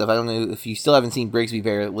lot of stuff. I don't know if you still haven't seen Brigsby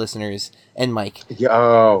Bear, listeners, and Mike.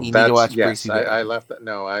 Yeah, you need to watch Brigsby Bear. I left that.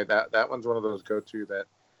 No, that one's one of those go-to that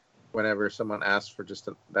whenever someone asks for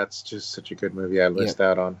that's just such a good movie. I list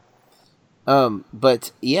out on.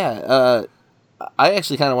 But yeah, I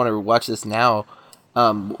actually kind of want to watch this now.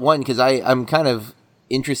 One, because I'm kind of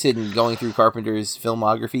interested in going through Carpenter's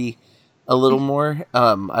filmography a little more.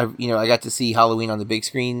 I got to see Halloween on the big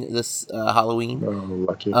screen this Halloween. Oh,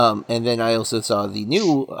 lucky. And then I also saw the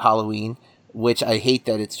new Halloween, which I hate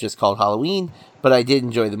that it's just called Halloween, but I did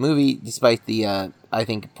enjoy the movie despite the I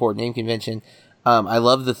think poor name convention. I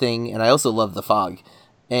love The Thing, and I also love The Fog.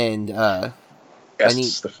 And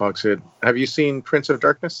yes, The Fog's good. Have you seen Prince of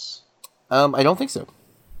Darkness? I don't think so.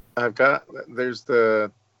 There's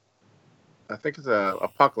I think it's a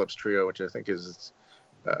Apocalypse Trio, which I think is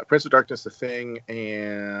Prince of Darkness, The Thing,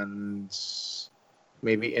 and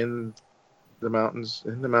maybe In the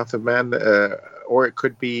Mouth of Man, or it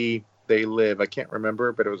could be They Live. I can't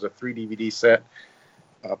remember, but it was a 3 DVD set.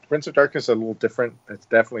 Prince of Darkness is a little different. It's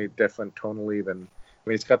definitely different tonally than. I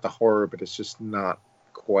mean, it's got the horror, but it's just not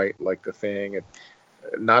quite like The Thing.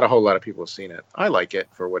 Not a whole lot of people have seen it. I like it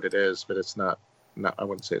for what it is, but it's not. I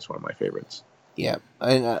wouldn't say it's one of my favorites. Yeah,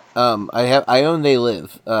 and I own They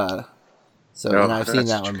Live. And I've seen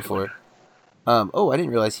that one before. I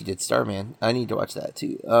didn't realize he did Starman. I need to watch that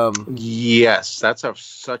too. Yes, that's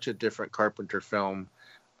such a different Carpenter film,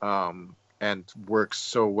 and works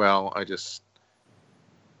so well.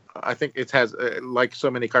 I think it has, like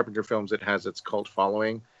so many Carpenter films, it has its cult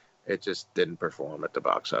following. It just didn't perform at the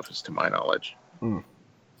box office, to my knowledge. Mm.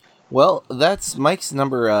 Well, that's Mike's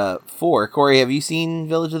number 4. Corey, have you seen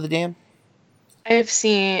Village of the Damned?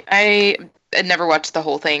 I had never watched the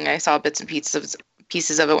whole thing. I saw bits and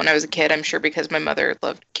pieces of it when I was a kid, I'm sure because my mother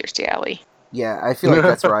loved Kirstie Alley. Yeah, I feel like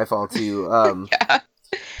that's where I fall too. Yeah.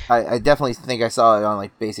 I definitely think I saw it on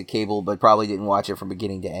like basic cable, but probably didn't watch it from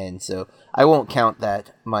beginning to end. So I won't count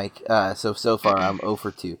that, Mike. So far I'm 0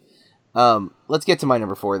 for 2. Let's get to my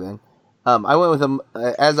number 4 then. I went with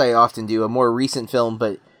as I often do, a more recent film,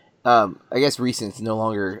 but I guess recent's no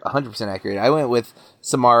longer 100% accurate. I went with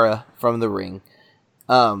Samara from The Ring,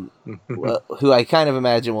 who I kind of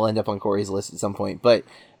imagine will end up on Corey's list at some point. But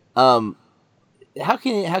how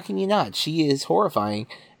can you not? She is horrifying.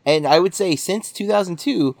 And I would say since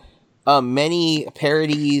 2002, many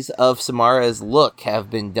parodies of Samara's look have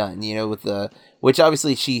been done. Which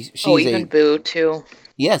obviously she's even Boo too.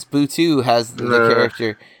 Yes, Boo 2 has the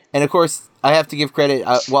character. And of course, I have to give credit.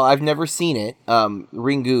 I've never seen it.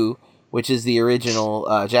 Ringu, which is the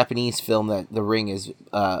original Japanese film that The Ring is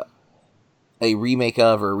a remake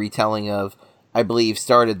of or a retelling of, I believe,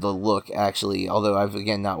 started the look, actually. Although I've,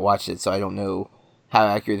 again, not watched it, so I don't know how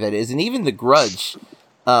accurate that is. And even The Grudge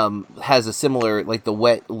has a similar, like the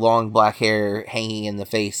wet, long black hair hanging in the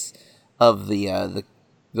face of the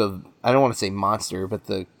I don't want to say monster, but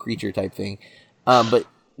the creature type thing. But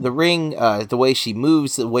The Ring, the way she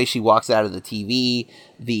moves, the way she walks out of the TV,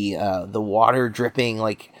 the water dripping,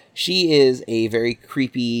 like she is a very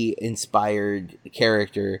creepy, inspired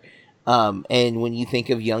character. And when you think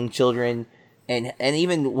of young children, and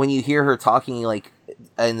even when you hear her talking, like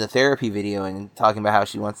in the therapy video and talking about how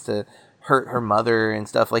she wants to hurt her mother and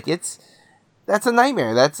stuff, like that's a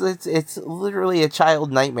nightmare. It's literally a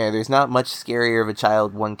child nightmare. There's not much scarier of a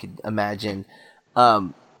child one could imagine.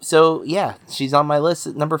 So yeah, she's on my list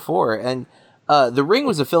at number 4. And The Ring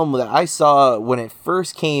was a film that I saw when it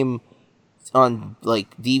first came on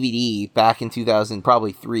like DVD back in 2000,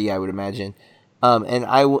 probably 3, I would imagine. And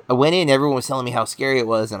I went in, everyone was telling me how scary it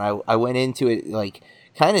was, and I went into it like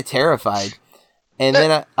kind of terrified. And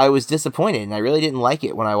then I was disappointed, and I really didn't like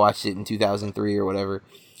it when I watched it in 2003 or whatever.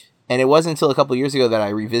 And it wasn't until a couple years ago that I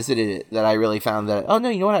revisited it that I really found that, oh no,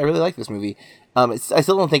 you know what, I really like this movie. I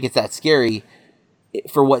still don't think it's that scary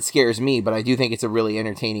for what scares me, but I do think it's a really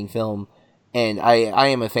entertaining film. And I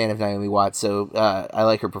am a fan of Naomi Watts, so I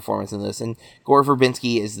like her performance in this. And Gore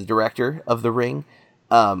Verbinski is the director of The Ring,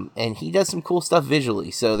 and he does some cool stuff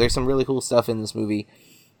visually. So there's some really cool stuff in this movie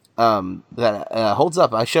that holds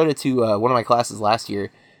up. I showed it to one of my classes last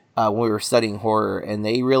year, when we were studying horror, and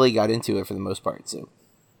they really got into it for the most part. So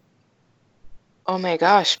Oh my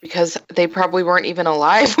gosh, because they probably weren't even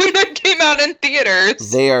alive when it came out in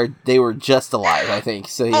theaters. they were just alive, I think.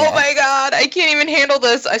 So yeah. Oh my god, I can't even handle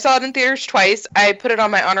this. I saw it in theaters twice. I put it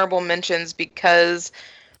on my honorable mentions because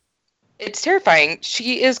it's terrifying.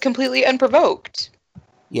 She is completely unprovoked.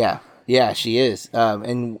 Yeah, she is.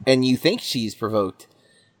 And you think she's provoked,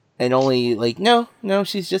 and only like no,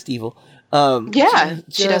 she's just evil. Yeah, she's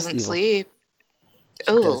she just doesn't evil. sleep.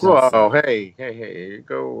 does Oh, not. Whoa, hey, you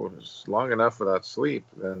go long enough without sleep,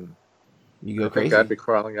 then You go I think crazy. I'd be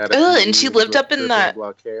crawling out of Ugh, TV and she with lived up in dripping that-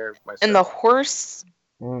 black hair myself. and the horse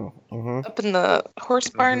Mm-hmm. up in the horse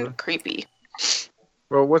barn, Mhm. creepy.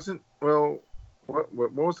 What was the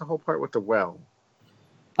whole part with the well?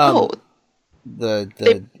 Oh,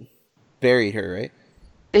 The buried her, right?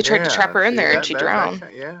 they tried to Yeah, trap her in see, there and that- she that-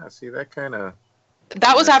 drowned. See that kind of.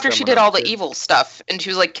 That was Yeah, after she someone did all else the did. evil stuff, and she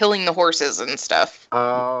was like killing the horses and stuff.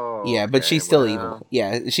 Oh. Yeah, but okay, she's still well, evil.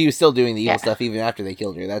 Yeah, she was still doing the evil Yeah. stuff even after they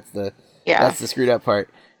killed her. That's the Yeah. screwed up part.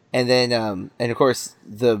 And then, and of course,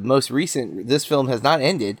 the most recent. This film has not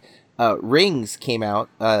ended. Rings came out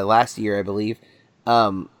last year, I believe,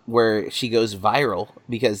 where she goes viral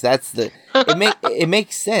because that's the. It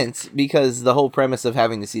makes sense because the whole premise of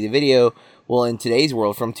having to see the video. Well, in today's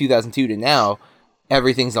world, from 2002 to now,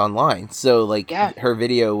 everything's online. So, like, Yeah. her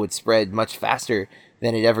video would spread much faster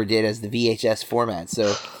than it ever did as the VHS format.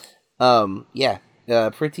 So,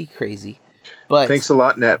 pretty crazy. But Thanks a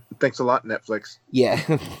lot, Netflix. yeah,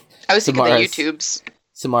 I was thinking the Samara's- YouTubes.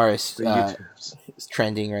 Samara's The YouTubes. is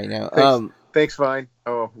trending right now. Thanks. Thanks, Vine.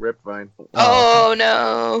 Oh, rip Vine. Oh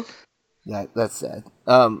no. That's sad.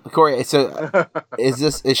 Corey, so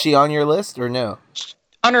is she on your list or no?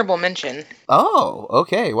 Honorable mention. Oh,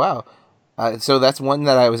 okay, wow. So that's one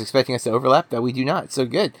that I was expecting us to overlap that we do not. So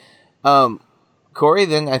good. Corey,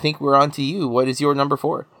 then I think we're on to you. What is your number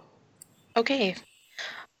 4? Okay.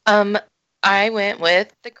 I went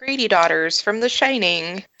with the Grady daughters from The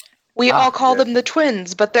Shining. We all call yeah. them the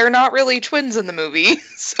twins, but they're not really twins in the movie.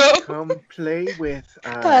 So Come play with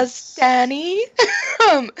Buzz, us. Danny.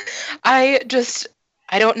 I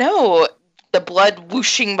don't know. The blood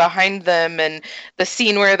whooshing behind them and the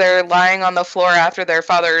scene where they're lying on the floor after their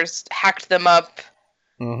fathers hacked them up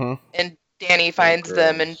Mm-hmm. and Danny finds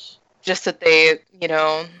them and just that they,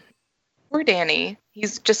 poor Danny.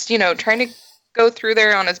 He's just, trying to go through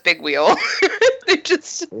there on his big wheel. They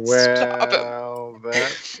just stop him. Well,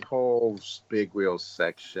 that whole big wheel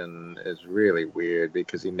section is really weird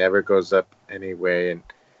because he never goes up anyway, and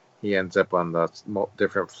he ends up on the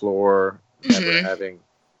different floor, never Mhm. having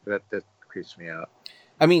that creeps me out.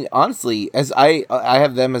 I mean, honestly, as I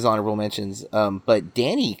have them as honorable mentions, but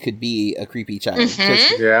Danny could be a creepy child, 'cause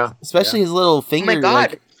Mhm. Yeah, especially his little finger,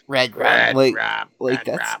 God. like red, like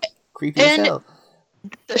that's creepy And- as hell.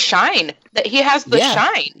 The shine. That he has the Yeah.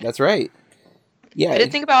 shine. That's right. Yeah, I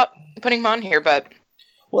didn't think about putting him on here, but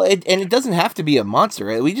well, it doesn't have to be a monster.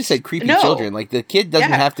 Right? We just said creepy No. children. Like the kid doesn't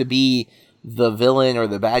Yeah. have to be the villain or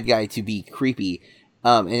the bad guy to be creepy.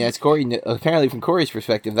 And as Corey, apparently from Corey's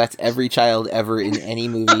perspective, that's every child ever in any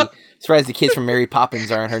movie. Surprised the kids from Mary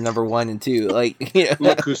Poppins aren't her number 1 and 2. Like,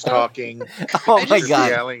 look who's talking. oh my just god,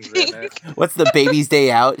 Yelling's in it. what's the baby's day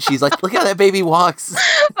out? She's like, look how that baby walks.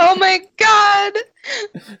 oh my god.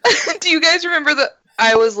 Do you guys remember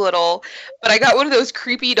I was little, but I got one of those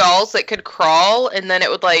creepy dolls that could crawl and then it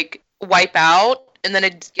would like wipe out and then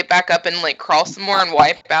it'd get back up and like crawl some more and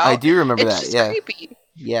wipe out. I do remember It's that. just Yeah, creepy.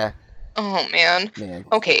 yeah, Oh man. man.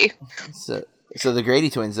 Okay. So the Grady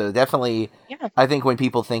twins, though, definitely. Yeah. I think when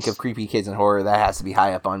people think of creepy kids in horror, that has to be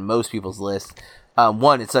high up on most people's list.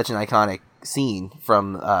 One, it's such an iconic scene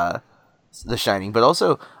from The Shining, but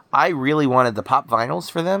also I really wanted the pop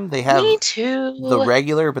vinyls for them. They have Me too. the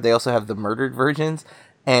regular, but they also have the murdered versions,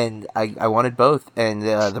 and I wanted both. And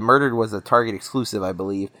the murdered was a Target exclusive, I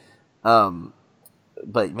believe.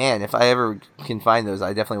 But man, if I ever can find those,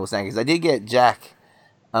 I definitely will snag. Because I did get Jack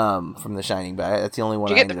from The Shining, but that's the only one.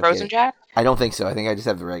 Did you I get the ended up Frozen getting. Jack? I don't think so. I think I just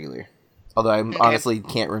have the regular. Although I Okay. honestly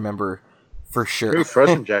can't remember for sure. Ooh,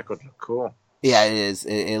 Frozen Jack would look cool. Yeah, it is.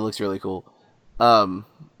 It looks really cool.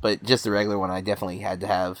 But just the regular one, I definitely had to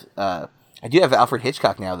have. I do have Alfred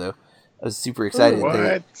Hitchcock now, though. I was super excited. Ooh, what?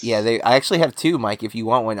 I actually have 2, Mike. If you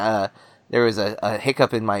want one, there was a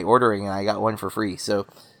hiccup in my ordering, and I got one for free. So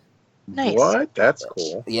Nice. What? That's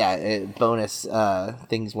cool. yeah, bonus.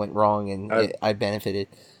 Things went wrong, and I benefited.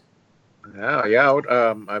 Yeah. I would,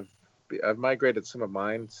 I've migrated some of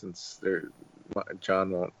mine since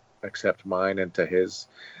John won't accept mine into his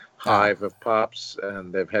hive of pops,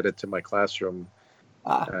 and they've headed to my classroom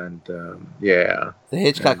And yeah, The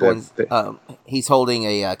Hitchcock And one's he's holding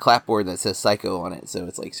a clapboard that says "Psycho" on it, so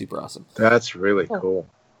it's like super awesome. that's really cool.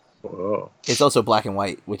 Whoa, It's also black and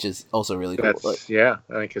white, which is also really cool. that's yeah.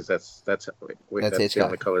 I mean, because that's That's the Hitchcock.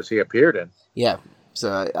 only colors he appeared in. Yeah,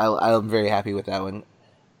 so I'm very happy with that one.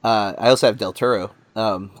 I also have Del Toro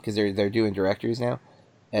because they're doing directors now.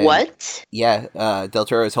 And What? Yeah, Del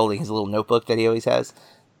Toro is holding his little notebook that he always has.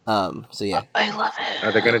 So yeah. I love it.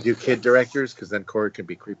 Are they going to do kid directors? Because then Corey could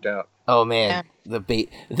be creeped out. Oh man, the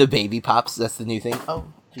baby pops. That's the new thing. Oh.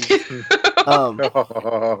 Jesus.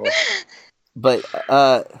 But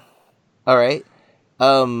all right.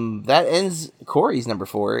 That ends Corey's number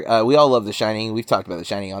 4. We all love The Shining. We've talked about The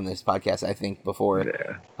Shining on this podcast, I think, before.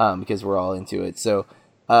 Yeah. Because we're all into it. So,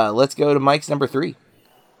 let's go to Mike's number 3.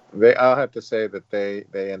 I'll have to say that they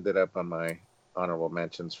ended up on my honorable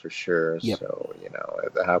mentions for sure. Yep. So,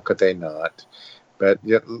 how could they not? But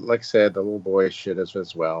yeah, like I said, the little boy shit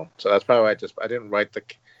as well. So that's probably why I didn't write the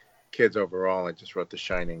kids overall. I just wrote The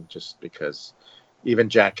Shining just because even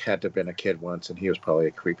Jack had to have been a kid once, and he was probably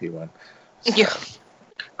a creepy one. So, Yeah.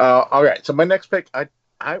 all right. So my next pick,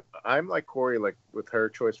 I'm like Corey, like with her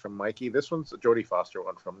choice from Mikey. This one's a Jodie Foster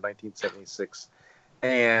one from 1976,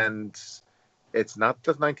 and it's not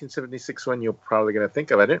the 1976 one you're probably going to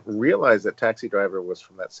think of. I didn't realize that Taxi Driver was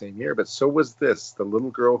from that same year, but so was this, The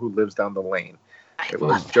Little Girl Who Lives Down the Lane. It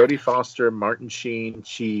was Jodie Foster, Martin Sheen.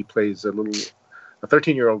 She plays a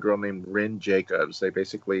 13-year-old girl named Rin Jacobs. They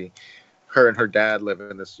basically, her and her dad live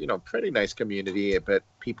in this, pretty nice community, but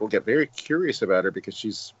people get very curious about her because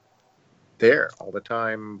she's there all the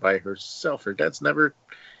time by herself. Her dad's never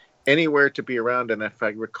anywhere to be around, and if I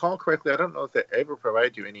recall correctly, I don't know if they ever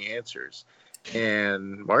provide you any answers.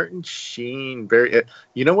 And Martin Sheen,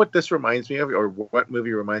 you know what this reminds me of, or what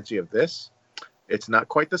movie reminds me of this? It's not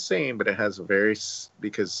quite the same, but it has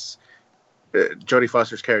because Jodie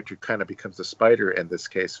Foster's character kind of becomes the spider in this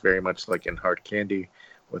case, very much like in Hard Candy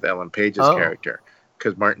with Ellen Page's character.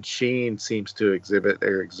 Because Martin Sheen seems to exhibit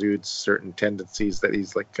or exudes certain tendencies that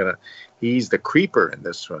he's the creeper in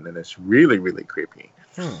this one, and it's really, really creepy.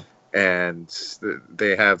 And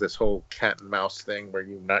they have this whole cat and mouse thing where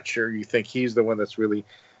you're not sure, you think he's the one that's really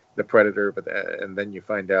the predator, and then you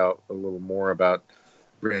find out a little more about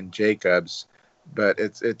Rin Jacobs. But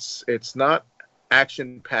it's not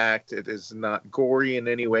action packed. It is not gory in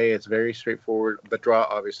any way. It's very straightforward. The draw,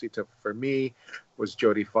 obviously, for me, was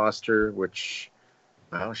Jodie Foster, which,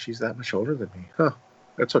 wow, she's that much older than me. Huh?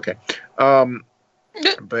 That's okay.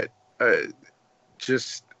 But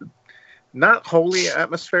just not wholly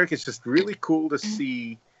atmospheric. It's just really cool to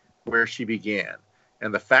see where she began,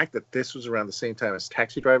 and the fact that this was around the same time as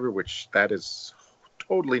Taxi Driver, which that is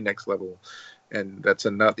totally next level. And that's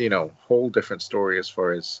another, whole different story as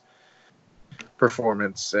far as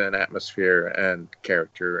performance and atmosphere and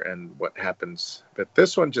character and what happens. But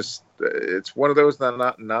this one it's one of those that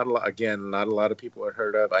not a lot of people have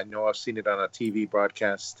heard of. I know I've seen it on a TV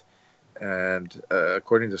broadcast, and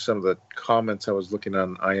according to some of the comments I was looking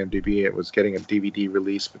on IMDb, it was getting a DVD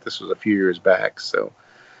release, but this was a few years back, so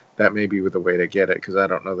that may be the way to get it, because I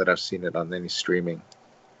don't know that I've seen it on any streaming.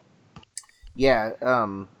 Yeah,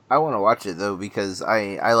 I want to watch it though because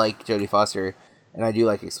I like Jodie Foster, and I do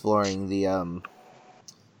like exploring the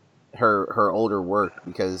her older work,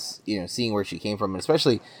 because seeing where she came from, and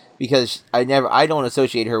especially because I don't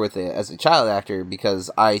associate her with it as a child actor,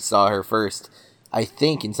 because I saw her first, I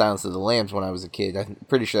think, in Silence of the Lambs when I was a kid. I'm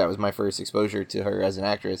pretty sure that was my first exposure to her as an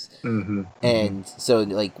actress. Mm-hmm. And so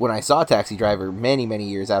like when I saw Taxi Driver many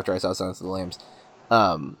years after I saw Silence of the Lambs,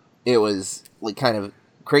 it was like kind of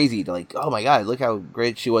crazy to like, oh my god, look how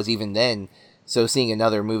great she was even then. So seeing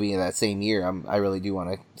another movie in that same year, I really do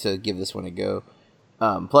want to give this one a go.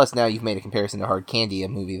 Plus now you've made a comparison to Hard Candy, a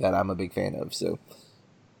movie that I'm a big fan of. So,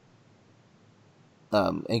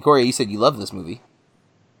 and Corey, you said you love this movie.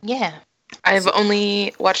 Yeah. I've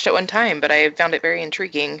only watched it one time, but I found it very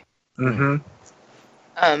intriguing. Mm-hmm.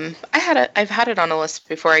 I've had it on a list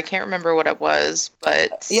before. I can't remember what it was,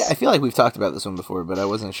 but Yeah, I feel like we've talked about this one before, but I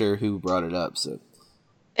wasn't sure who brought it up. So,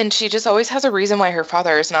 and she just always has a reason why her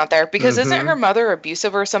father is not there, because Mm-hmm. isn't her mother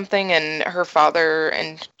abusive or something, and her father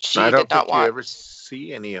and she I don't did not think you want. ever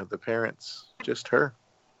see any of the parents, just her.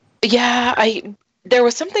 Yeah, there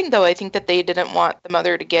was something though. I think that they didn't want the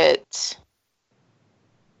mother to get,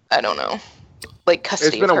 I don't know, like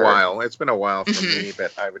custody. It's been of a her. while. It's been a while for Mhm. me,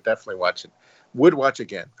 but I would definitely watch it. Would watch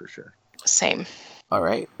again for sure. Same. all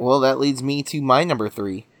right. Well, that leads me to my number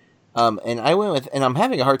 3. And I went with, and I'm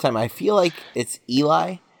having a hard time. I feel like it's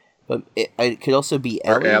Eli, but it could also be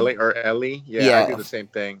Ellie. Or Ellie. Yeah, Yeah. I do the same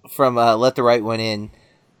thing. From Let the Right One In.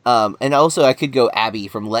 And also I could go Abby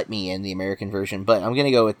from Let Me in the American version, but I'm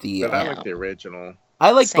gonna go with the. But I like the original.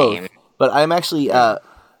 I like Same. both, but I'm actually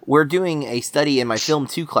we're doing a study in my film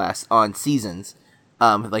 2 class on seasons,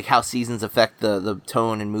 like how seasons affect the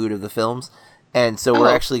tone and mood of the films, and so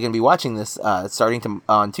we're actually going to be watching this starting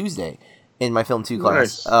on Tuesday in my film 2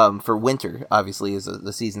 class. Nice. For winter, obviously, is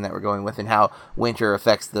the season that we're going with, and how winter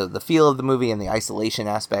affects the feel of the movie and the isolation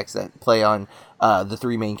aspects that play on the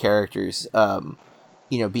three main characters.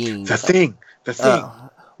 Being The thing.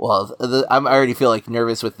 well, I already feel like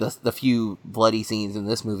nervous with the few bloody scenes in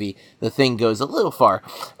this movie. The Thing goes a little far.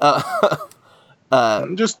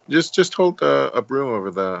 Just hold a broom over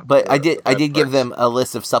the. But the I did give parts. them a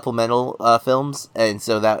list of supplemental films, and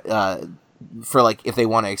so that for like if they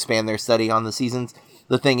want to expand their study on the seasons,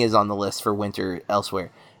 The Thing is on the list for winter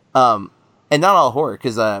elsewhere. And not all horror,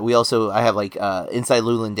 because I have like Inside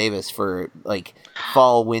Llewyn Davis for like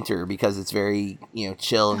fall winter, because it's very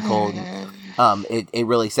chill and cold. It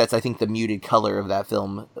really sets, I think, the muted color of that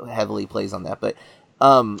film heavily plays on that. But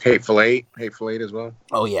Hateful Eight as well.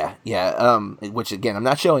 oh yeah. Which again, I'm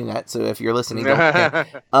not showing that, so if you're listening,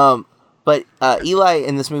 don't. But Eli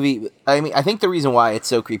in this movie, I mean, I think the reason why it's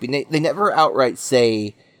so creepy, they never outright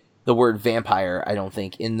say the word vampire, I don't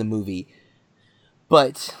think, in the movie.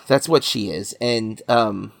 But that's what she is. And,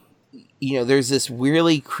 there's this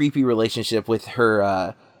really creepy relationship with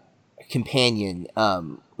her companion,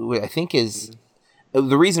 who I think is... one of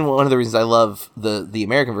the reasons I love the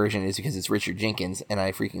American version is because it's Richard Jenkins, and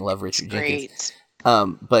I freaking love Richard Jenkins.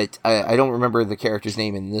 But I don't remember the character's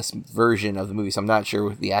name in this version of the movie, so I'm not sure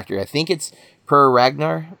with the actor. I think it's Per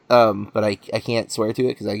Ragnar, but I can't swear to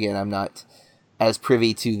it, because, again, I'm not as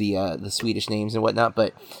privy to the Swedish names and whatnot,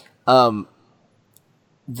 but...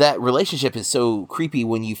 that relationship is so creepy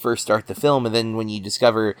when you first start the film, and then when you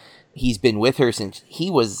discover he's been with her since he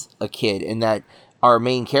was a kid, and that our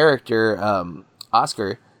main character,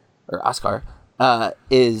 Oscar,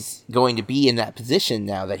 is going to be in that position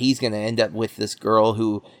now, that he's going to end up with this girl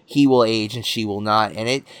who he will age and she will not.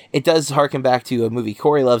 And it does harken back to a movie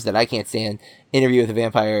Corey loves that I can't stand, Interview with a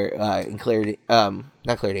Vampire, and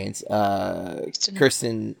not Claire Danes,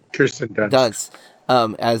 Kirsten Dunst.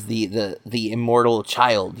 As the immortal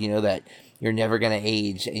child, that you're never going to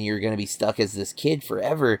age and you're going to be stuck as this kid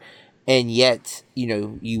forever. And yet,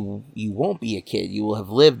 you won't be a kid. You will have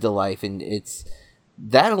lived a life, and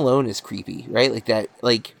that alone is creepy, right? Like that,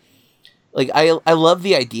 like I love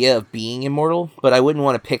the idea of being immortal, but I wouldn't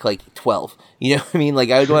want to pick like 12. You know what I mean? Like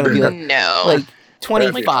I would want to be like, No. like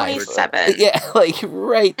 25. Like 27. Yeah, like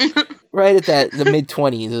right at that the mid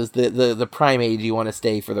 20s is the prime age you want to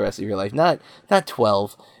stay for the rest of your life. Not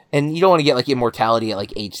 12. And you don't want to get like immortality at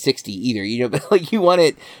like age 60 either. But like you want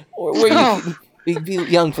it where you can be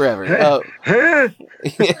young forever.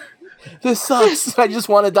 This sucks. I just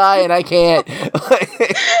want to die and I can't.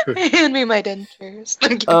 Hand me my dentures.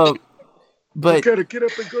 But you gotta get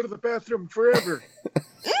up and go to the bathroom forever.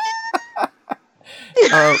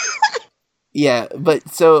 Yeah, but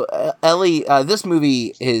so Ellie, this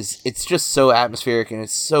movie it's just so atmospheric and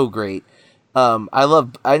it's so great.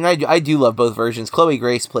 I do love both versions. Chloe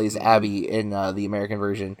Grace plays Abby in the American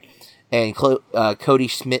version, and Cody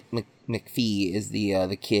Schmidt McPhee is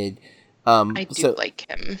the kid. I do like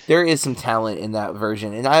him. There is some talent in that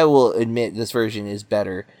version, and I will admit this version is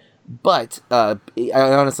better. But I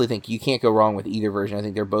honestly think you can't go wrong with either version. I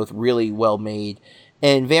think they're both really well made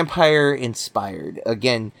and vampire inspired.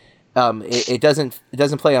 Again, it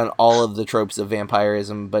doesn't play on all of the tropes of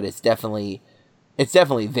vampirism, but it's definitely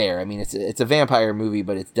there. I mean, it's a vampire movie,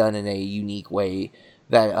 but it's done in a unique way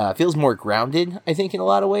that feels more grounded, I think, in a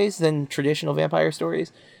lot of ways than traditional vampire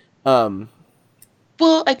stories.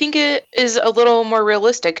 Well, I think it is a little more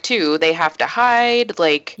realistic too. They have to hide,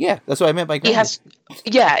 like yeah, that's what I meant by grounded.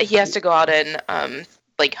 He has to go out and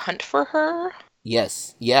hunt for her.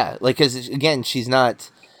 Yes, yeah, like because again, she's not.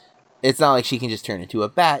 It's not like she can just turn into a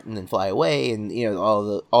bat and then fly away, and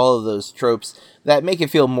all of those tropes that make it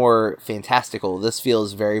feel more fantastical. This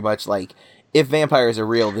feels very much like if vampires are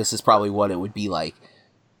real, this is probably what it would be like.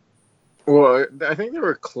 Well, I think they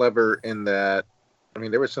were clever in that. I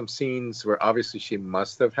mean, there were some scenes where obviously she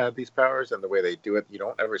must have had these powers, and the way they do it, you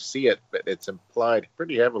don't ever see it, but it's implied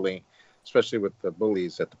pretty heavily, especially with the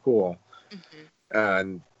bullies at the pool. Mm-hmm.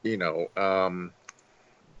 And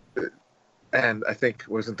and I think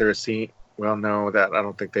wasn't there a scene? Well, no, I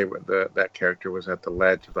don't think they were. That character was at the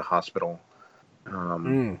ledge of the hospital.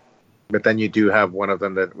 But then you do have one of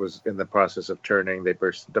them that was in the process of turning. They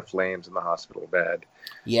burst into flames in the hospital bed.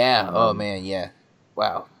 Yeah. Oh man. Yeah.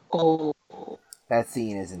 Wow. Oh. That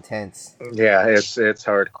scene is intense. Yeah, it's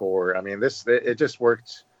hardcore. I mean, it just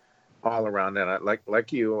worked all around. And I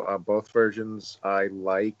like you, both versions I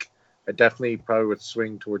like. I definitely probably would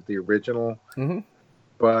swing toward the original,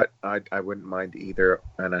 but I wouldn't mind either.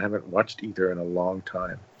 And I haven't watched either in a long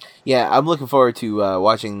time. Yeah, I'm looking forward to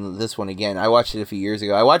watching this one again. I watched it a few years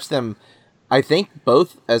ago. I watched them, I think,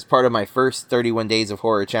 both as part of my first 31 Days of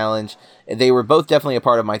Horror challenge. They were both definitely a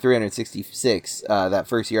part of my 366 that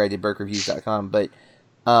first year I did BurkeReviews.com, but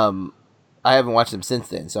I haven't watched them since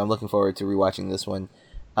then, so I'm looking forward to rewatching this one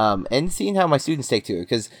and seeing how my students take to it,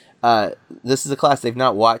 because this is a class, they've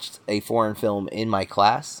not watched a foreign film in my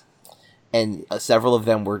class, and several of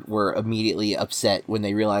them were immediately upset when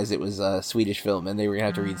they realized it was a Swedish film and they were going to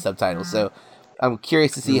have to read subtitles, so I'm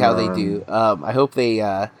curious to see how they do. I hope they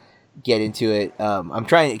get into it. I'm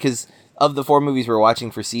trying, because of the 4 movies we're watching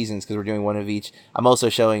for seasons, because we're doing one of each, I'm also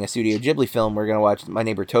showing a Studio Ghibli film. We're going to watch My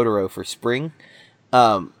Neighbor Totoro for spring,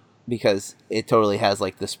 because it totally has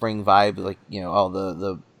like the spring vibe, like, you know, all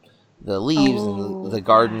the leaves and the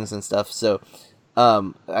gardens and stuff. So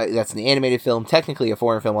that's an animated film, technically a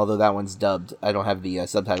foreign film, although that one's dubbed. I don't have the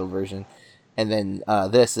subtitled version. And then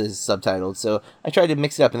this is subtitled. So I tried to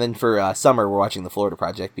mix it up. And then for summer, we're watching The Florida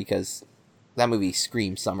Project, because that movie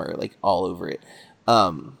screams summer, like, all over it.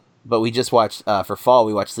 But we just watched, for fall,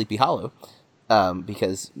 we watched Sleepy Hollow,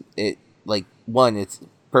 because it, like, one, it's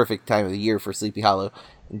perfect time of the year for Sleepy Hollow,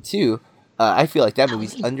 and 2, I feel like that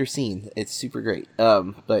movie's underseen. It's super great.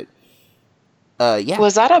 But yeah.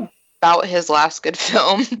 Was that about his last good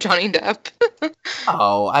film, Johnny Depp?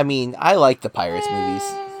 Oh, I mean, I like the Pirates movies.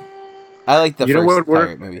 I like the first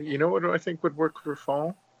pirate movie. You know what I think would work for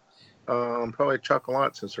fall? Probably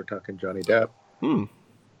Chocolat, since we're talking Johnny Depp.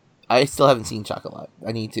 I still haven't seen Chocolat.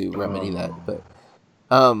 I need to remedy that, but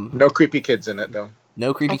no creepy kids in it, though.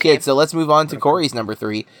 No creepy kids. So let's move on to Corey's number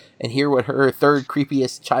 3 and hear what her third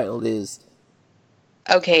creepiest child is.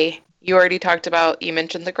 Okay, you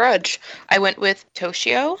mentioned The Grudge. I went with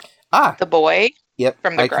Toshio, the boy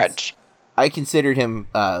from The Grudge. I considered him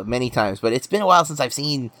many times, but it's been a while since I've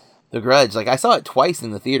seen The Grudge. Like, I saw it twice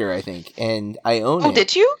in the theater, I think, and I own it. Oh,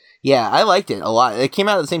 did you? Yeah, I liked it a lot. It came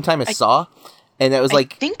out at the same time as Saw, and it was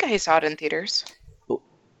like... I think I saw it in theaters.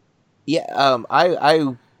 Yeah,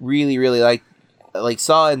 I really, really liked, like,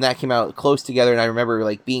 Saw and that came out close together, and I remember,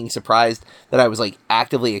 like, being surprised that I was, like,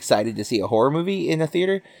 actively excited to see a horror movie in a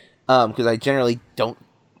theater, because I generally don't...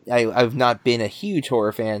 I've not been a huge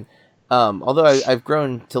horror fan, although I've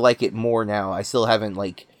grown to like it more now. I still haven't,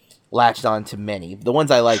 like, latched on to many. The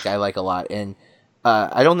ones I like a lot, and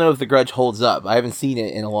I don't know if The Grudge holds up. I haven't seen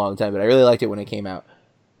it in a long time, but I really liked it when it came out.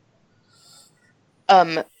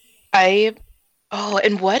 And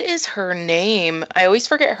what is her name? I always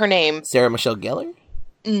forget her name. Sarah Michelle Gellar?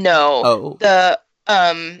 No.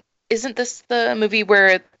 Oh. Isn't this the movie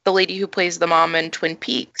where the lady who plays the mom in Twin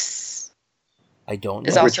Peaks? I don't know.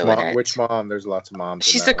 Is also in it. Which mom? There's lots of moms.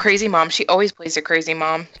 She's the crazy mom. She always plays a crazy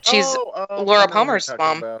mom. She's Laura Palmer's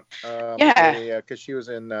mom. Yeah, because she was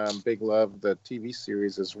in Big Love, the TV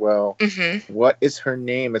series as well. Mm-hmm. What is her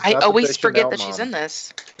name? I always forget that she's in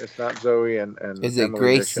this. It's not Zoe and is it Emily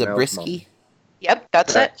Grace Deschanel's Zabriskie? mom. Yep,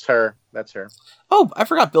 that's it. That's her. Oh, I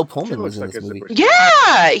forgot Bill Pullman was in this movie.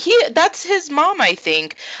 Yeah, that's his mom, I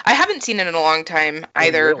think. I haven't seen it in a long time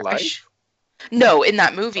either. In real life? No, in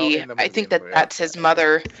that movie. In the movie, I think that's his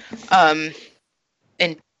mother. And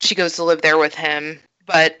she goes to live there with him.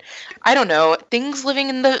 But I don't know, things living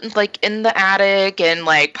in the attic and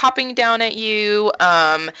like popping down at you,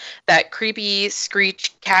 that creepy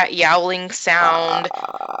screech cat yowling sound.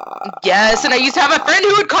 Yes, and I used to have a friend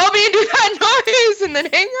who would call me and do that noise and then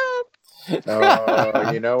hang up.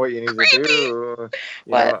 Oh, you know what you need to do?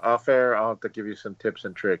 What? Off air, I'll have to give you some tips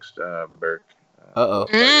and tricks, Burke.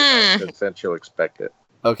 Then she'll expect it.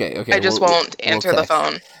 Okay. I just won't answer the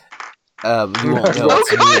phone. You won't know. Oh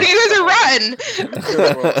God, he was a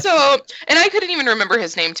run. So, and I couldn't even remember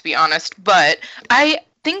his name, to be honest. But I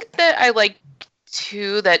think that I like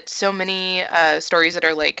too that so many stories that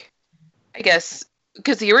are like, I guess,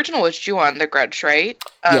 because the original was Ju-on, The Grudge, right?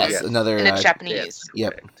 Yes, another. And it's Japanese.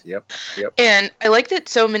 Yep. And I like that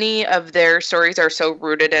so many of their stories are so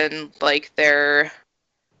rooted in like their,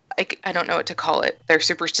 I don't know what to call it, their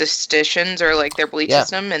superstitions or like their belief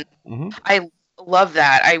system, and I love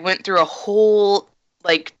that. I went through a whole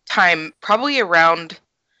like time, probably around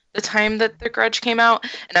the time that The Grudge came out,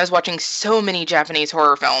 and I was watching so many Japanese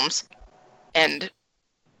horror films, and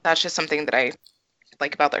that's just something that I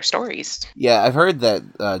like about their stories. Yeah, I've heard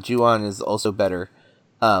that Ju-on is also better,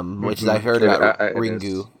 which I've heard about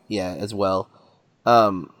Ringu, as well.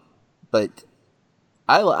 But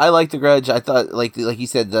I like The Grudge. I thought, like you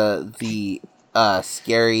said, the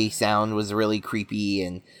scary sound was really creepy,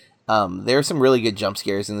 and There are some really good jump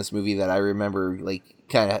scares in this movie that I remember, like,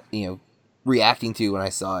 kind of, reacting to when I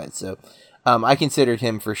saw it. So, I considered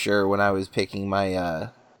him for sure when I was picking my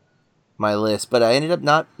my list, but I ended up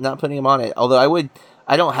not putting him on it. Although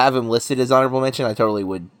I don't have him listed as honorable mention. I totally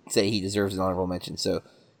would say he deserves an honorable mention. So,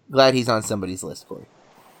 glad he's on somebody's list, Corey.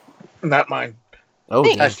 Not mine. Oh,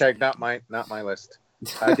 damn. Hashtag not my list.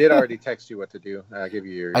 I did already text you what to do. I'll give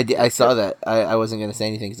you your. I saw that. I wasn't going to say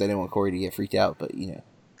anything because I didn't want Corey to get freaked out, but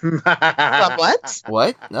What?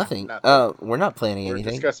 What? Nothing. Nothing. We're not planning We're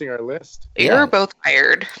anything. discussing our list. Yeah. You're both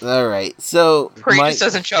fired. All right. So Corey my- just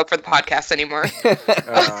doesn't show up for the podcast anymore.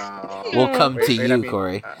 we'll come to you, I mean,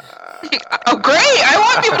 Corey. Oh, great! I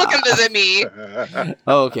want people to come visit me.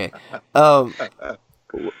 Oh, okay.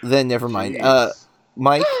 Then never mind. Jeez.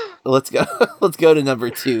 Mike, let's go. Let's go to number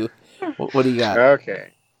 2. What do you got?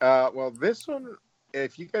 Okay. Well, this one,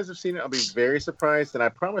 if you guys have seen it, I'll be very surprised. And I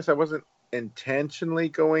promise I wasn't intentionally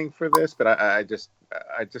going for this, but I just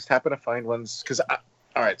happened to find ones because.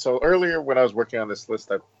 All right. So earlier when I was working on this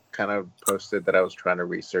list, I kind of posted that I was trying to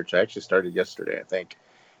research. I actually started yesterday, I think,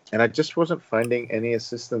 and I just wasn't finding any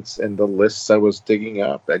assistance in the lists I was digging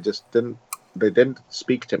up. I just didn't. They didn't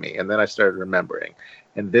speak to me, and then I started remembering.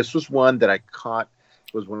 And this was one that I caught.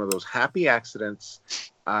 It was one of those happy accidents,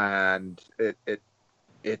 and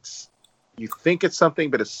it's you think it's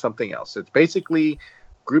something, but it's something else. It's basically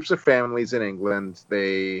groups of families in England.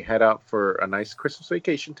 They head out for a nice Christmas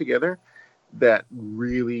vacation together. That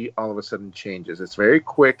really all of a sudden changes. It's very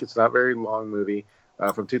quick. It's not a very long movie.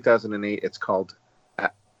 From 2008. It's called,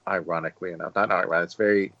 ironically enough, not ironic. It's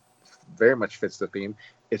very, very much fits the theme.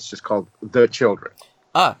 It's just called The Children.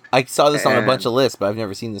 I saw this on a bunch And- of lists, but I've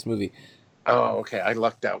never seen this movie. Oh, okay. I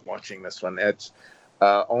lucked out watching this one. It's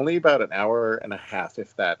only about an hour and a half,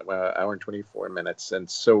 if that, hour and 24 minutes. And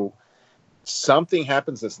so something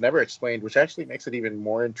happens that's never explained, which actually makes it even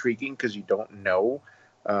more intriguing because you don't know.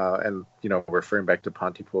 And, referring back to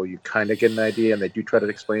Pontypool, you kind of get an idea, and they do try to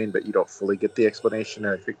explain, but you don't fully get the explanation.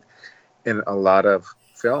 And I think in a lot of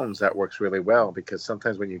films that works really well because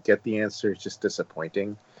sometimes when you get the answer, it's just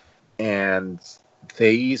disappointing. And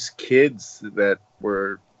these kids that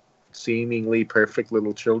were seemingly perfect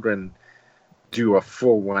little children do a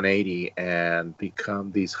full 180 and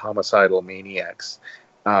become these homicidal maniacs.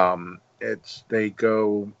 They just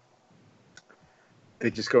go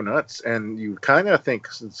nuts, and you kind of think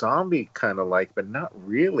zombie kind of like, but not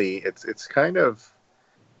really. It's kind of,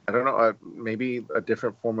 I don't know, maybe a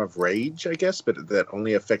different form of rage, I guess, but that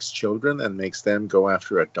only affects children and makes them go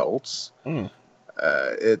after adults.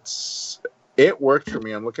 It worked for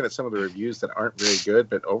me. I'm looking at some of the reviews that aren't very good,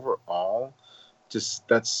 but overall,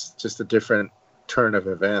 that's just a different turn of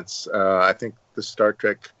events. I think the Star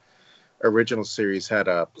Trek original series had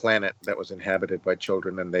a planet that was inhabited by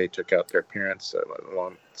children, and they took out their parents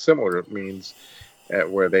along similar means,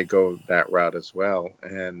 where they go that route as well.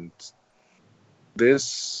 And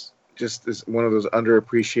this just is one of those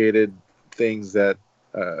underappreciated things that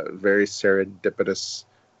very serendipitous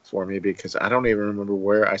for me because I don't even remember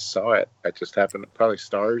where I saw it. I just happened, probably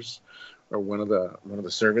Stars or one of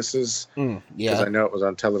the services. Because I know it was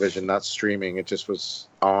on television, not streaming. It just was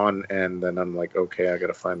on, and then I'm like, okay, I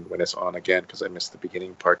gotta find when it's on again because I missed the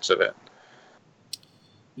beginning parts of it.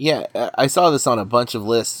 Yeah, I saw this on a bunch of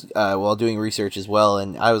lists while doing research as well,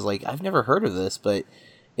 and I was like, I've never heard of this, but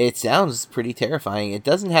it sounds pretty terrifying. It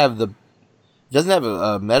doesn't have a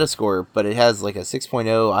Metascore, but it has like a 6.0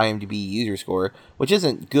 IMDb user score, which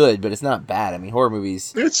isn't good, but it's not bad. I mean, horror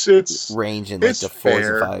movies It's range in like the 4s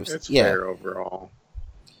fair. and 5s. It's Yeah, fair overall.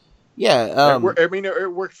 yeah. It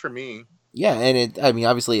worked for me. Yeah, and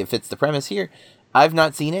obviously it fits the premise here. I've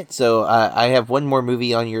not seen it, so I have one more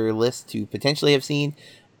movie on your list to potentially have seen.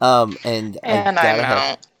 And I'm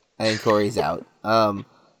out. And Corey's out.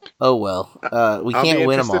 Oh well. We I'll can't be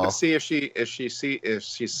win them interested all. to see if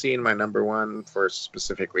she's seen my number one for a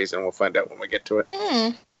specific reason. We'll find out when we get to it.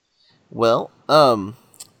 Well,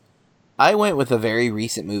 I went with a very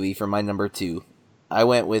recent movie for my number 2. I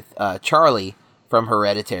went with Charlie from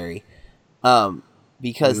Hereditary.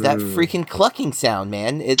 Because that freaking clucking sound,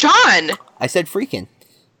 man. John! I said freaking.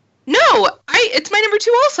 No! It's my number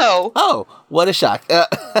 2 also! Oh, what a shock.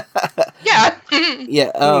 Yeah.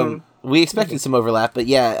 Yeah, we expected some overlap, but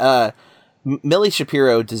yeah, Millie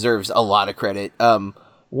Shapiro deserves a lot of credit.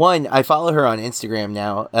 One, I follow her on Instagram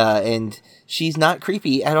now, and she's not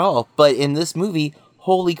creepy at all, but in this movie,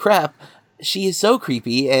 holy crap, she is so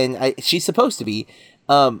creepy, and she's supposed to be.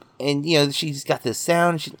 And, she's got this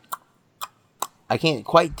sound, I can't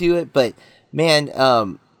quite do it, but man,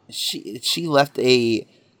 she left a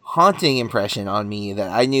haunting impression on me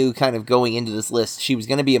that I knew kind of going into this list she was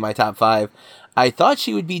going to be in my top 5. I thought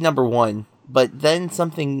she would be number 1, but then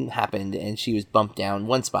something happened and she was bumped down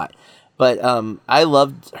 1 spot. But I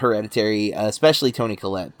loved Hereditary, especially Toni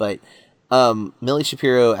Collette. But Millie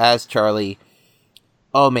Shapiro as Charlie,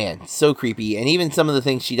 oh man, so creepy. And even some of the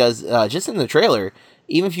things she does just in the trailer,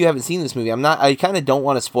 even if you haven't seen this movie, I kind of don't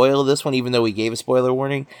want to spoil this one, even though we gave a spoiler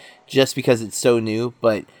warning, just because it's so new.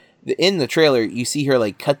 But in the trailer, you see her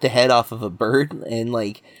like cut the head off of a bird, and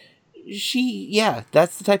like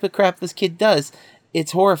that's the type of crap this kid does.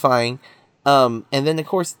 It's horrifying. And then of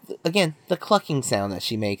course, again, the clucking sound that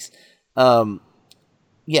she makes.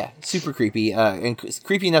 Super creepy. And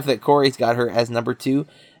creepy enough that Corey's got her as number 2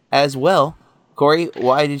 as well. Corey,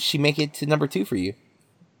 why did she make it to number 2 for you?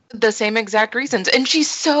 The same exact reasons. And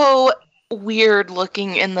she's so weird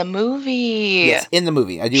looking in the movie. Yes, in the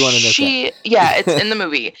movie. I do want to note that. Yeah, it's in the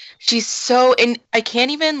movie. She's so... And I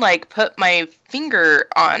can't even, like, put my finger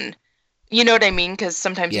on... You know what I mean? Because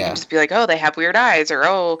sometimes you can just be like, oh, they have weird eyes, or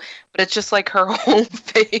oh... But it's just, like, her whole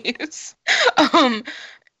face.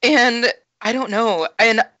 And I don't know.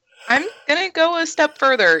 And I'm gonna go a step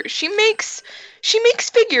further. She makes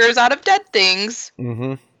figures out of dead things.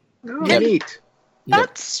 Mm-hmm. Oh, neat.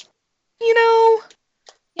 That's,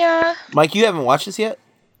 yeah. Mike, you haven't watched this yet?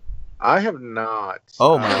 I have not.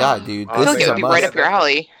 Oh my god, dude. I feel like it would be right up your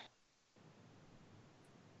alley.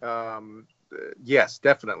 Yes,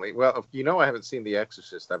 definitely. Well, I haven't seen The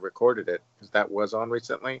Exorcist. I've recorded it because that was on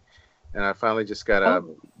recently, and I finally just got to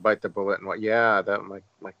bite the bullet and that my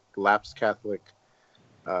lapsed Catholic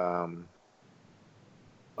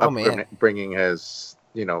upbringing has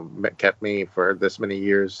kept me for this many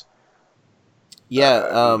years.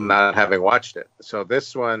 Not having watched it. So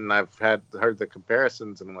this one I've heard the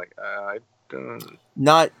comparisons, and I'm like, I don't.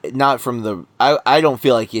 Not from the. I don't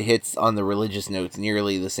feel like it hits on the religious notes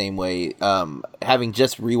nearly the same way. Having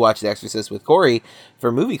just rewatched The Exorcist with Corey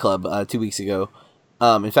for Movie Club 2 weeks ago.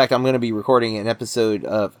 In fact, I'm going to be recording an episode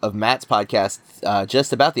of Matt's podcast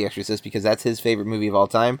just about The Exorcist because that's his favorite movie of all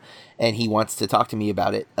time, and he wants to talk to me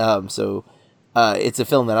about it. So it's a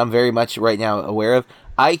film that I'm very much right now aware of.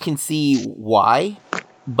 I can see why,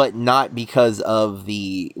 but not because of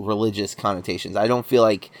the religious connotations. I don't feel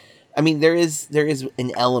like... I mean, there is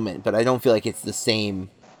an element, but I don't feel like it's the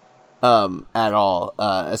same at all.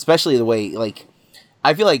 Especially the way, like...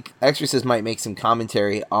 I feel like Exorcist might make some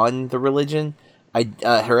commentary on the religion.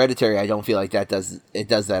 Hereditary, I don't feel like that does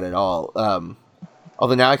that at all.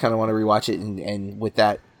 Although now I kind of want to rewatch it and with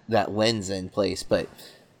that lens in place. But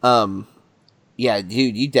yeah,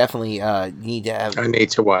 dude, you definitely need to have. I need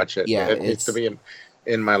to watch it. Yeah, it needs to be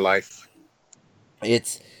in my life.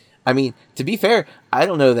 I mean, to be fair, I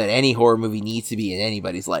don't know that any horror movie needs to be in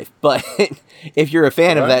anybody's life. But if you're a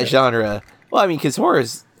fan of that genre, well, I mean, because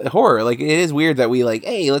horror, like it is weird that we like,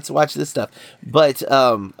 hey, let's watch this stuff. But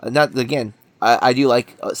not again. I do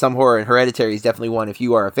like some horror, and Hereditary is definitely one. If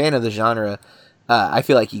you are a fan of the genre, I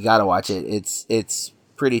feel like you gotta watch it. It's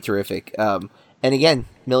pretty terrific. And again,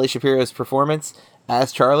 Millie Shapiro's performance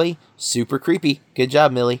as Charlie, super creepy. Good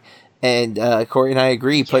job, Millie. And Corey and I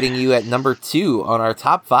agree, putting you at number 2 on our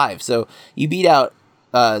top 5. So you beat out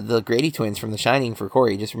the Grady twins from The Shining for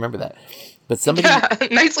Corey. Just remember that. But somebody,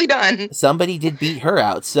 nicely done. Somebody did beat her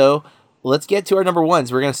out. So let's get to our number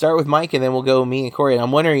 1s. We're going to start with Mike, and then we'll go me and Corey. And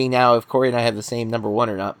I'm wondering now if Corey and I have the same number 1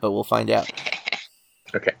 or not, but we'll find out.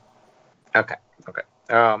 Okay.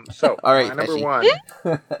 So, all right, my number Pesci.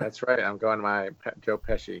 1, that's right. I'm going to my Joe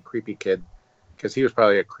Pesci, creepy kid, because he was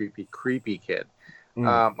probably a creepy kid.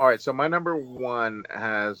 All right, so my number 1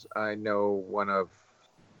 has, I know, one of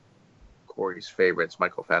Corey's favorites,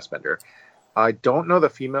 Michael Fassbender. I don't know the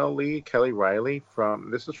female lead, Kelly Riley,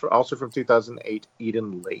 this is also from 2008,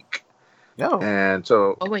 Eden Lake. No. And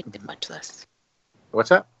so... Oh, wait, I did watch this. What's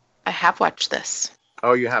that? I have watched this.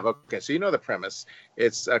 Oh, you have? Okay, so you know the premise.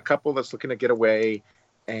 It's a couple that's looking to get away,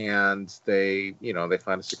 and they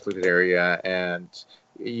find a secluded area, and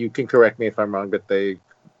you can correct me if I'm wrong, but they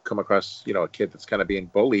come across, a kid that's kind of being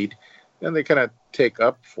bullied, and they kind of take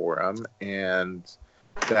up for him, and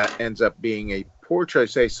that ends up being a poor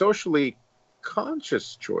choice, a socially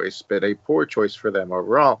conscious choice, but a poor choice for them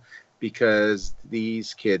overall, because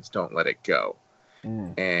these kids don't let it go.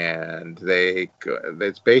 And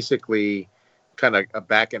it's basically kind of a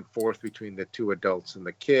back and forth between the two adults and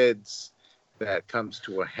the kids that comes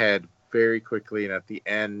to a head very quickly, and at the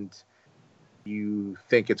end you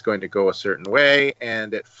think it's going to go a certain way,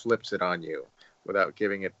 and it flips it on you without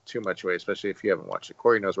giving it too much away, especially if you haven't watched it.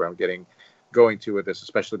 Corey knows where I'm going to with this,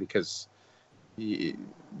 especially because we've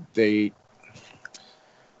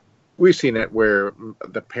seen it where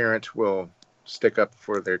the parent will stick up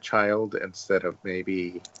for their child instead of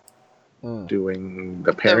maybe doing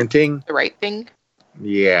the parenting. The right thing.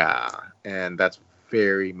 Yeah, and that's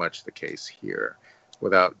very much the case here,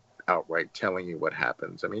 without outright telling you what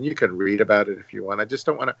happens. I mean, you can read about it if you want. I just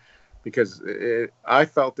don't want to, because I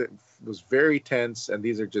felt it was very tense, and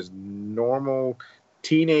these are just normal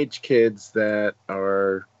teenage kids that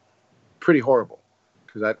are pretty horrible.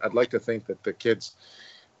 Because I'd like to think that the kids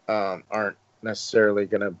aren't necessarily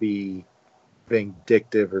going to be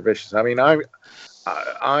vindictive or vicious. I mean, I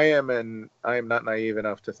am not naive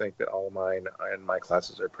enough to think that all mine and my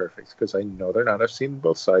classes are perfect, because I know they're not. I've seen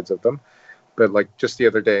both sides of them. But like just the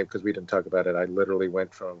other day, because we didn't talk about it, I literally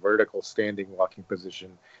went from a vertical standing walking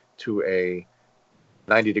position to a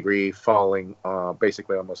 90-degree falling,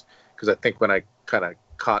 basically almost, because I think when I kind of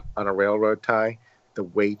caught on a railroad tie, the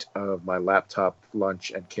weight of my laptop,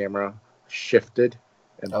 lunch, and camera shifted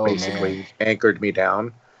and basically anchored me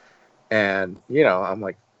down. And, you know, I'm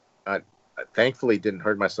like, I thankfully didn't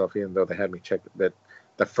hurt myself, even though they had me check that.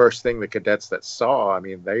 The first thing the cadets that saw, I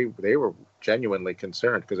mean, they were genuinely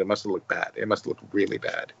concerned, because it must have looked bad. It must have looked really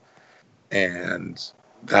bad. And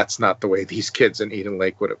that's not the way these kids in Eden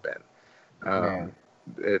Lake would have been.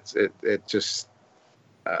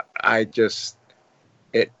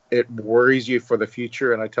 It worries you for the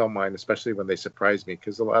future. And I tell mine, especially when they surprise me,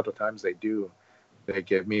 because a lot of times they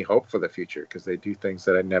give me hope for the future, because they do things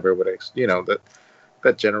that I never would,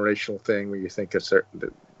 that generational thing where you think that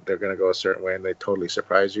they're going to go a certain way and they totally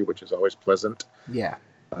surprise you, which is always pleasant. Yeah.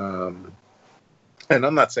 And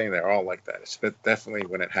I'm not saying they're all like that. It's definitely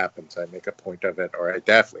when it happens, I make a point of it, or I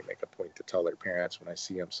definitely make a point to tell their parents when I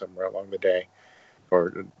see them somewhere along the day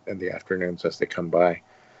or in the afternoons as they come by.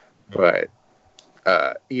 But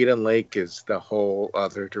Eden Lake is the whole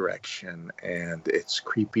other direction, and it's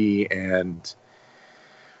creepy. And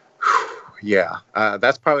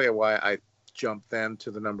that's probably why I jump them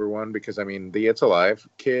to the number one, because I mean the It's Alive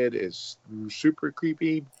kid is super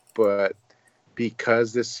creepy, but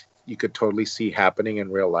because this you could totally see happening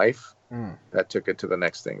in real life, that took it to the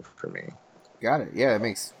next thing for me. Got it. Yeah,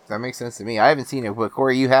 that makes sense to me. I haven't seen it, but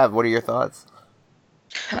Corey, you have. What are your thoughts?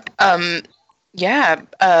 I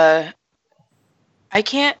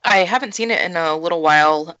haven't seen it in a little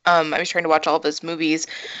while. I was trying to watch all of his movies,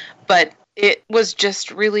 but it was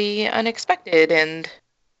just really unexpected, and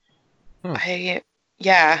I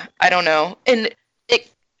don't know. And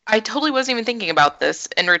I totally wasn't even thinking about this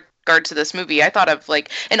in regard to this movie. I thought of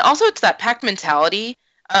and also it's that pack mentality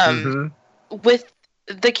with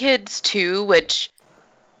the kids too, which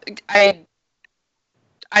I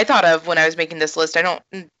thought of when I was making this list. I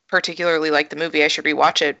don't particularly like the movie. I should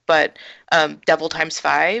rewatch it, but Devil Times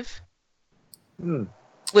 5,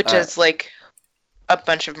 which is like a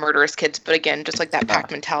bunch of murderous kids, but again, just like that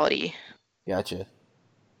pack mentality. Gotcha.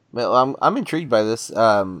 Well, I'm intrigued by this,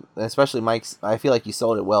 especially Mike's. I feel like you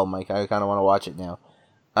sold it well, Mike. I kind of want to watch it now.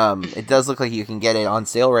 It does look like you can get it on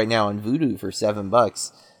sale right now on Vudu for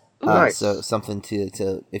 $7. Nice. So something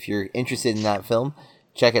to if you're interested in that film,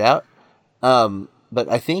 check it out. But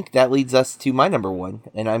I think that leads us to my number one,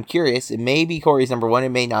 and I'm curious. It may be Corey's number one. It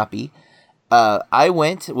may not be. I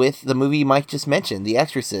went with the movie Mike just mentioned, The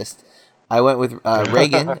Exorcist. I went with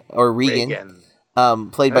Regan,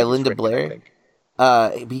 played by Linda Blair.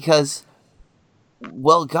 Because,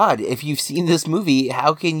 well, God, if you've seen this movie,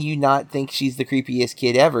 how can you not think she's the creepiest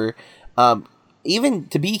kid ever? Even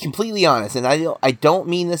to be completely honest, and I don't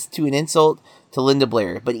mean this to an insult to Linda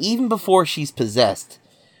Blair, but even before she's possessed,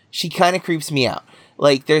 she kind of creeps me out.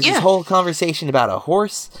 Like, there's this whole conversation about a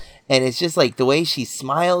horse, and it's just like the way she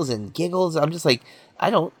smiles and giggles. I'm just like, I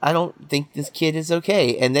don't think this kid is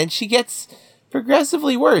okay. And then she gets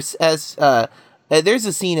progressively worse as there's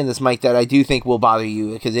a scene in this, Mike, that I do think will bother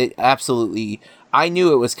you, because it absolutely, I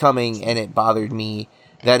knew it was coming and it bothered me,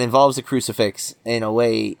 that involves a crucifix in a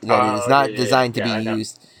way that it is not designed to be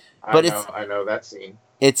used. But I know that scene.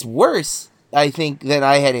 It's worse, I think, than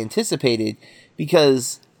I had anticipated,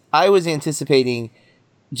 because I was anticipating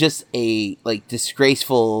just a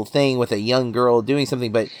disgraceful thing with a young girl doing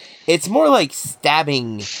something, but it's more like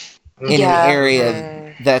stabbing in an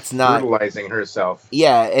area that's not brutalizing herself.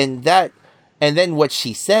 Yeah, and then what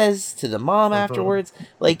she says to the mom afterwards,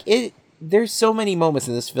 there's so many moments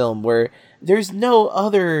in this film where there's no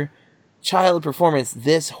other child performance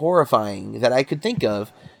this horrifying that I could think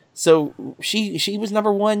of. So she was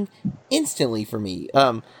number one instantly for me.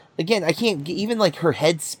 Again, I can't even her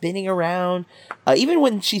head spinning around, even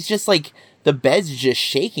when she's just the bed's just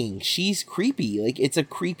shaking. She's creepy. It's a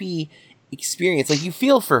creepy experience. You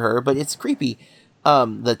feel for her, but it's creepy.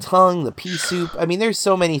 The tongue, the pea soup. I mean, there's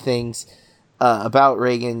so many things about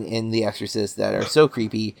Regan in The Exorcist that are so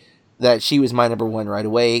creepy that she was my number one right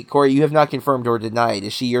away. Corey, you have not confirmed or denied.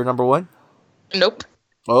 Is she your number one? Nope.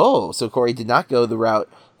 Oh, so Corey did not go the route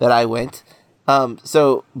that I went.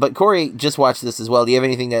 But Corey just watched this as well. Do you have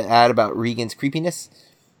anything to add about Regan's creepiness?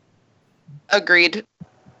 Agreed.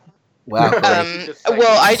 Wow. Corey.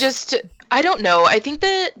 I don't know. I think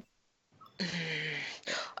that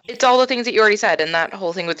it's all the things that you already said, and that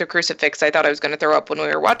whole thing with the crucifix. I thought I was going to throw up when we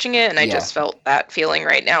were watching it, and I just felt that feeling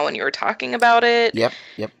right now when you were talking about it. Yep.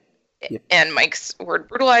 And Mike's word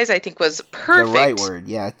 "brutalize" I think was perfect. The right word,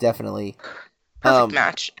 yeah, definitely. Perfect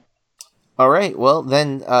match. All right, well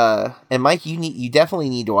then, and Mike, you definitely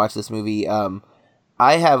need to watch this movie. I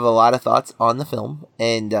have a lot of thoughts on the film,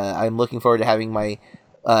 and I'm looking forward to having my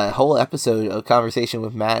whole episode of conversation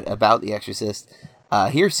with Matt about The Exorcist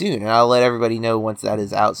here soon, and I'll let everybody know once that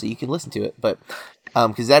is out so you can listen to it. But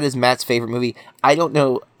because that is Matt's favorite movie, I don't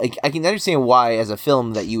know. I can understand why, as a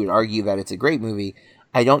film, that you would argue that it's a great movie.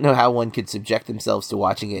 I don't know how one could subject themselves to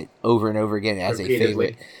watching it over and over again as a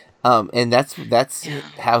favorite. And that's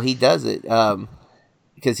how he does it.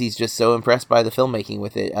 Because he's just so impressed by the filmmaking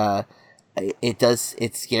with it.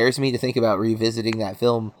 It scares me to think about revisiting that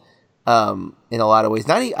film in a lot of ways.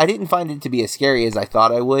 I didn't find it to be as scary as I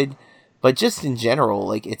thought I would, but just in general,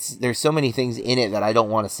 like there's so many things in it that I don't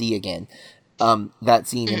want to see again. That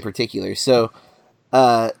scene in particular. So,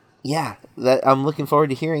 I'm looking forward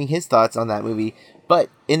to hearing his thoughts on that movie. But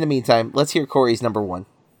in the meantime, let's hear Corey's number one.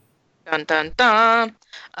 Dun dun dun.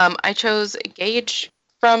 I chose Gage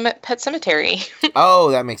from Pet Sematary. Oh,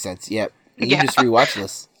 that makes sense. Yep. You just rewatched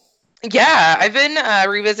this. Yeah, I've been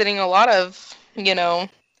revisiting a lot of,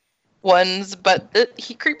 ones, but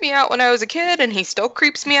he creeped me out when I was a kid, and he still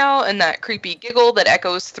creeps me out, and that creepy giggle that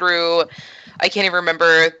echoes through, I can't even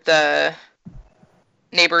remember the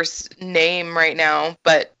neighbor's name right now,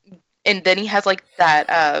 and then he has, like,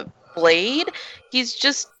 that blade. He's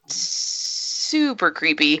just super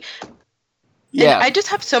creepy. Yeah. And I just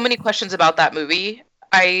have so many questions about that movie.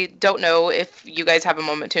 I don't know if you guys have a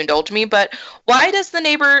moment to indulge me, but why does the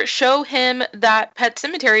neighbor show him that Pet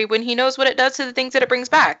Sematary when he knows what it does to the things that it brings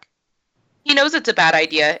back? He knows it's a bad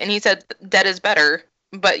idea, and he said dead is better,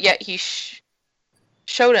 but yet he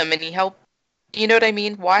showed him, and he helped. You know what I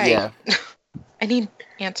mean? Why? Yeah. I need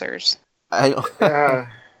answers. Because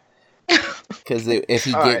if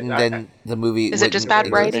he didn't, then the movie... Is it just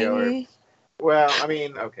bad writing? Well, I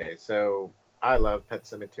mean, okay, so... I love Pet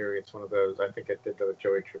Sematary. It's one of those. I think I did that with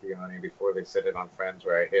Joey Tribbiani before they said it on Friends,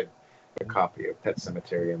 where I hid a copy of Pet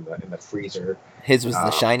Sematary in the freezer. His was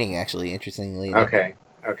The Shining, actually. Interestingly. Okay.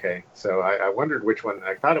 So I wondered which one.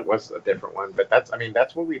 I thought it was a different one, but that's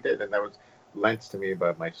what we did, and that was lent to me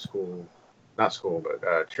by my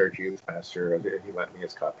church youth pastor. He lent me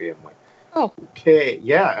his copy. I'm like, oh, okay,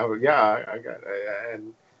 yeah, I got it.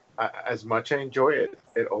 And as much I enjoy it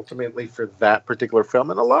ultimately for that particular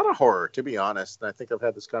film, and a lot of horror, to be honest. And I think I've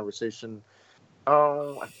had this conversation,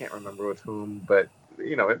 I can't remember with whom, but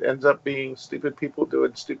it ends up being stupid people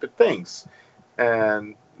doing stupid things.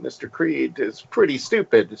 And Mr. Creed is pretty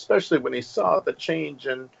stupid, especially when he saw the change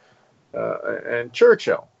in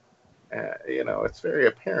Churchill. It's very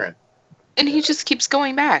apparent. And he just keeps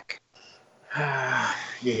going back.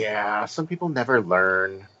 Yeah, some people never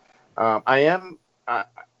learn.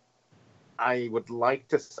 I would like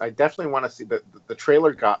to. I definitely want to see the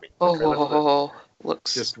trailer. Got me.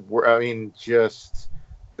 Looks just.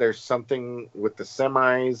 There's something with the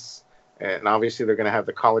semis, and obviously they're going to have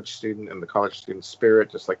the college student and the college student spirit,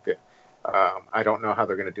 just like the. I don't know how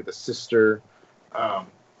they're going to do the sister,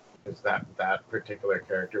 because that particular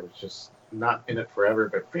character was just not in it forever,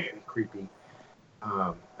 but very creepy.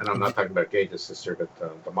 And I'm not talking about Gage's sister,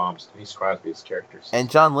 but the mom's, Denise Crosby's characters. And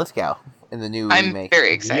John Lithgow in the new remake. I'm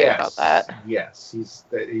very excited about that. Yes, he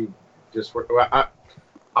just.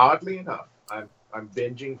 Oddly enough, I'm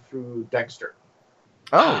binging through Dexter.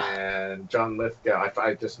 Oh. And John Lithgow,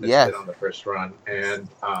 I just missed it on the first run, and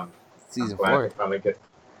season 4. I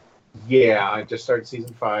just started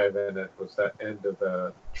season 5, and it was that end of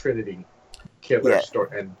the Trinity killer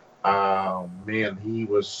story, and man, he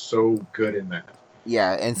was so good in that.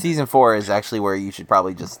 Yeah, and season 4 is actually where you should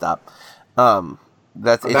probably just stop.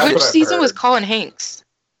 Which season was Colin Hanks?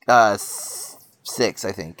 6,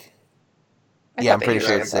 I think. I'm pretty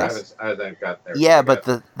sure it's 6. I got there. Yeah, but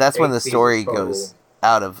that's when the story goes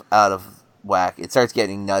out of whack. It starts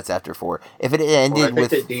getting nuts after 4. If it ended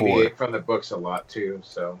with 4, they deviate from the books a lot too.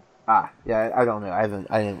 So yeah, I don't know. I haven't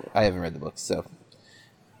read the books, so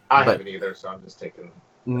I haven't either. So I'm just taking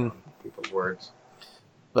people's words.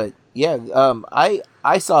 But yeah, I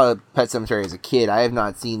saw Pet Sematary as a kid. I have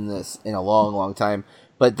not seen this in a long, long time.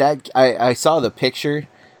 But I saw the picture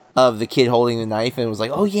of the kid holding the knife and was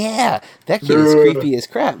like, oh yeah, that kid is creepy as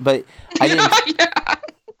crap. But I didn't. Yeah.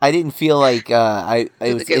 I didn't feel like it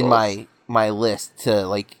The was in giggles. my list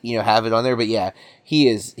to have it on there. But yeah, he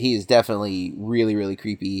is definitely really really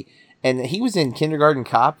creepy. And he was in Kindergarten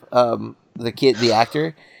Cop, the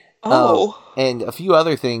actor. Oh. And a few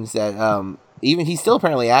other things that even he's still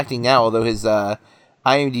apparently acting now, although his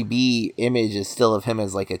IMDb image is still of him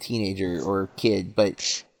as like a teenager or kid.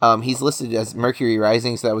 But he's listed as Mercury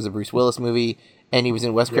Rising, so that was a Bruce Willis movie, and he was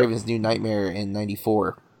in Wes Craven's New Nightmare in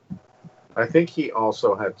 '94. I think he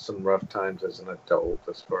also had some rough times as an adult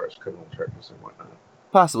as far as criminal charges and whatnot.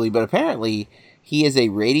 Possibly, but apparently he is a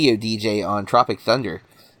radio DJ on Tropic Thunder.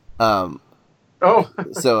 Oh,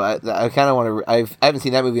 So I kind of want to. I haven't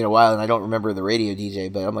seen that movie in a while, and I don't remember the radio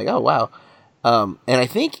DJ. But I'm like, oh wow. And I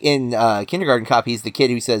think in Kindergarten Cop, he's the kid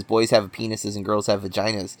who says boys have penises and girls have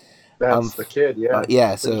vaginas. that's the kid. Yeah,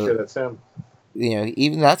 yeah. Pretty So sure that's him.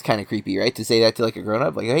 even that's kind of creepy, right? To say that to like a grown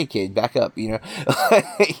up, like, hey kid, back up,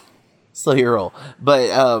 slow your roll. But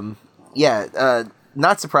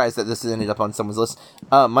not surprised that this has ended up on someone's list.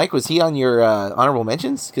 Mike, was he on your honorable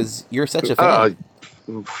mentions? Because you're such a fan.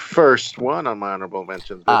 First one on my honorable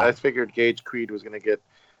mentions, but Ah. I figured Gage Creed was going to get,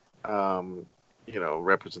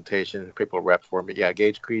 representation. People rep for me. Yeah,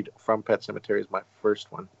 Gage Creed from Pet Sematary is my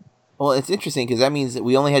first one. Well, it's interesting because that means that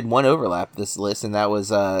we only had one overlap this list, and that was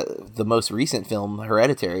the most recent film,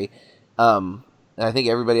 Hereditary. And I think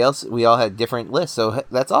everybody else, we all had different lists, so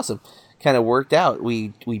that's awesome. Kind of worked out.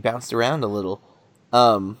 We bounced around a little.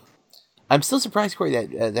 I'm still surprised, Corey,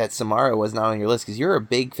 that Samara was not on your list because you're a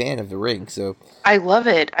big fan of The Ring. So I love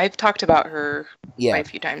it. I've talked about her yeah, quite a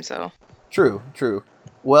few times, though. true.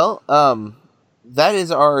 Well, that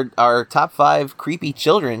is our top 5 creepy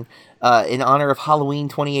children in honor of Halloween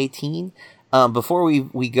 2018. Before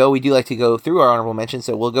we go, we do like to go through our honorable mentions,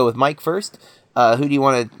 so we'll go with Mike first. Who do you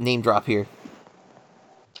want to name drop here?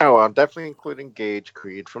 Oh, I'm definitely including Gage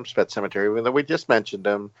Creed from Pet Sematary, even though we just mentioned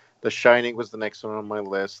him. The Shining was the next one on my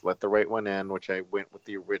list. Let the Right One In, which I went with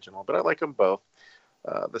the original, but I like them both.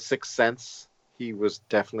 The Sixth Sense, he was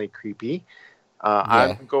definitely creepy.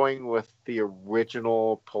 I'm going with the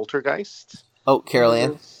original Poltergeist. Oh, Carol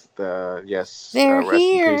Ann. Yes. They're rest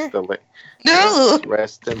here. in peace, No.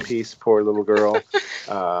 rest in peace, poor little girl.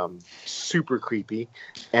 Super creepy.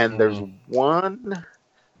 And there's one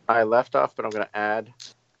I left off, but I'm going to add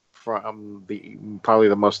from probably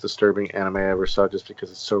the most disturbing anime I ever saw, just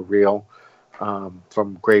because it's so real.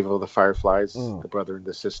 From Grave of the Fireflies, the brother and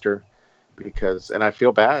the sister. And I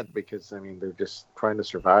feel bad because they're just trying to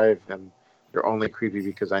survive, and they're only creepy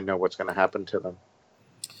because I know what's going to happen to them.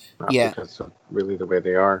 Not because of really the way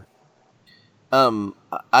they are.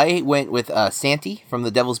 I went with Santi from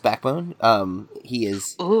The Devil's Backbone. He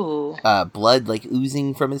is Ooh. blood like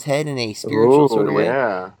oozing from his head in a spiritual sort of way.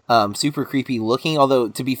 Yeah. Super creepy looking, although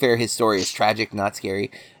to be fair, his story is tragic, not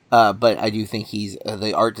scary. But I do think he's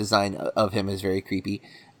the art design of him is very creepy.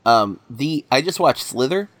 I just watched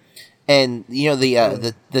Slither, and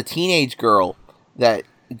the teenage girl that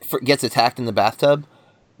gets attacked in the bathtub.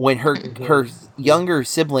 When her younger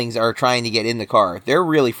siblings are trying to get in the car, they're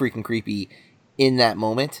really freaking creepy in that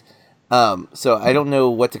moment. So I don't know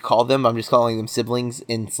what to call them. I'm just calling them siblings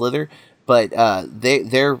in Slither, but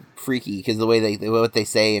they're freaky because the way what they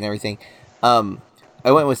say and everything. I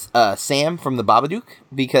went with Sam from the Babadook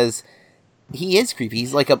because he is creepy.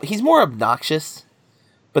 He's more obnoxious,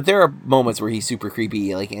 but there are moments where he's super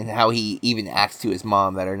creepy, like in how he even acts to his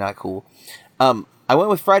mom that are not cool. I went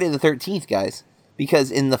with Friday the 13th, guys.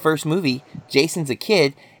 Because in the first movie, Jason's a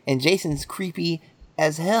kid, and Jason's creepy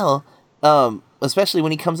as hell, especially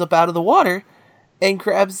when he comes up out of the water and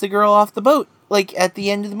grabs the girl off the boat, like at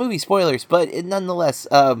the end of the movie. Spoilers, but nonetheless,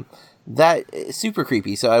 that is super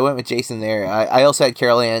creepy. So I went with Jason there. I also had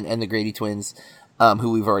Carol Ann and the Grady twins,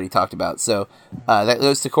 who we've already talked about. So that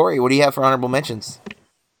goes to Corey. What do you have for honorable mentions?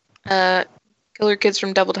 Killer Kids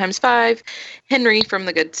from Double Times 5, Henry from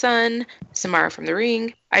The Good Son, Samara from The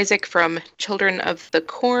Ring, Isaac from Children of the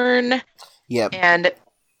Corn, Yep. and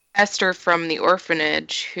Esther from The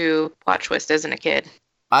Orphanage, who plot twist isn't a kid.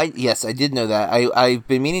 I did know that. I've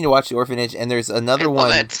been meaning to watch The Orphanage, and there's another I love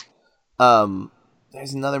one. it.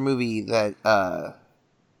 There's another movie that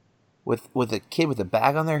with a kid with a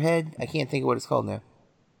bag on their head. I can't think of what it's called now.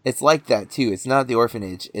 It's like that too. It's not The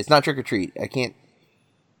Orphanage. It's not Trick or Treat. I can't.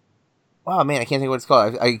 Oh man, I can't think of what it's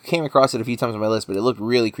called. I came across it a few times on my list, but it looked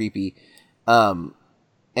really creepy. And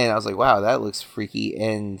I was like, wow, that looks freaky.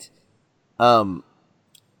 And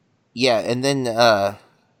yeah, and then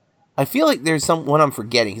I feel like there's one I'm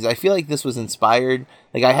forgetting because I feel like this was inspired.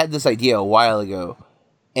 Like I had this idea a while ago,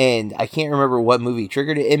 and I can't remember what movie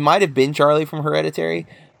triggered it. It might have been Charlie from Hereditary,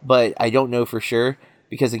 but I don't know for sure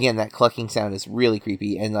because again, that clucking sound is really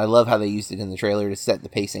creepy, and I love how they used it in the trailer to set the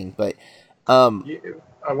pacing. But I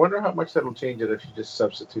wonder how much that'll change it if you just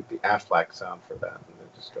substitute the Aflac sound for that and then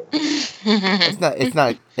just go. it's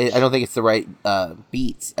not. I don't think it's the right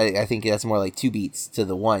beats. I think that's more like 2 beats to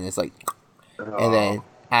the one. It's like, and then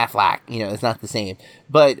Aflac. It's not the same,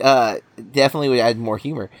 but definitely would add more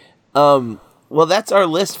humor. Well, that's our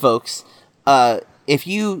list, folks. If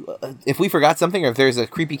we forgot something, or if there's a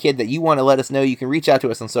creepy kid that you want to let us know, you can reach out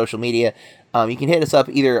to us on social media. You can hit us up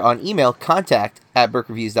either on email,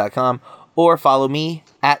 contact@burkreviews.com, or follow me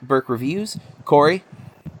at BurkReviews, Corey,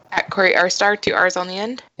 At Corey R Star, 2 R's on the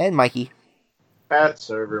end. and Mikey. At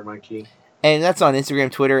Server Monkey. And that's on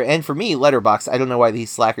Instagram, Twitter, and for me, Letterboxd. I don't know why these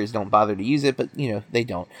slackers don't bother to use it, but, they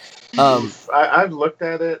don't. I've looked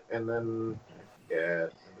at it, and then, and then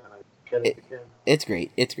I get it again. It's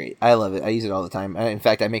great. It's great. I love it. I use it all the time. In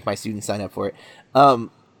fact, I make my students sign up for it.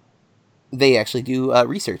 They actually do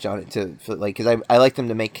research on it because I like them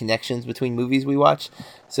to make connections between movies we watch.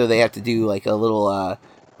 So they have to do like a little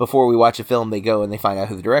before we watch a film. They go and they find out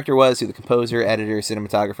who the director was, who the composer, editor,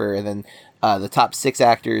 cinematographer, and then the top 6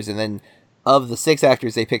 actors. And then of the 6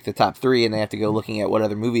 actors, they pick the top 3, and they have to go looking at what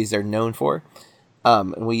other movies they're known for.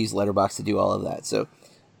 And we use Letterboxd to do all of that. So.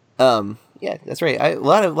 Yeah, that's right. A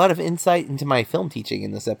lot of insight into my film teaching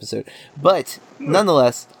in this episode. But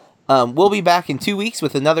nonetheless, we'll be back in 2 weeks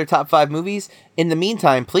with another top 5 movies. In the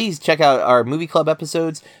meantime, please check out our movie club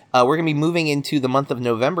episodes. We're going to be moving into the month of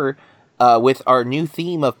November with our new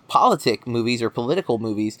theme of politic movies or political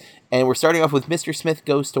movies. And we're starting off with Mr. Smith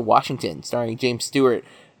Goes to Washington, starring James Stewart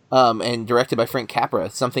and directed by Frank Capra.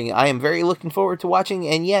 Something I am very looking forward to watching,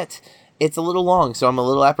 and yet it's a little long, so I'm a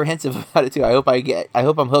little apprehensive about it too. I hope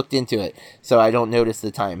I'm hooked into it, so I don't notice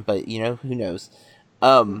the time. But who knows?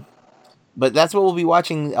 But that's what we'll be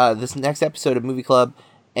watching this next episode of Movie Club,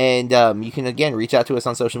 and you can again reach out to us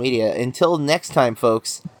on social media. Until next time,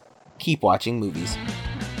 folks, keep watching movies.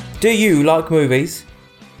 Do you like movies?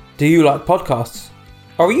 Do you like podcasts?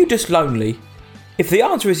 Or are you just lonely? If the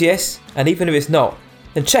answer is yes, and even if it's not,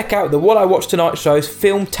 then check out the What I Watched Tonight show's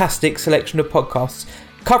filmtastic selection of podcasts.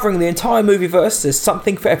 Covering the entire movieverse, there's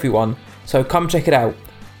something for everyone, so come check it out.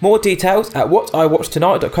 More details at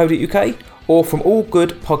whatiwatchtonight.co.uk or from all good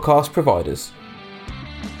podcast providers.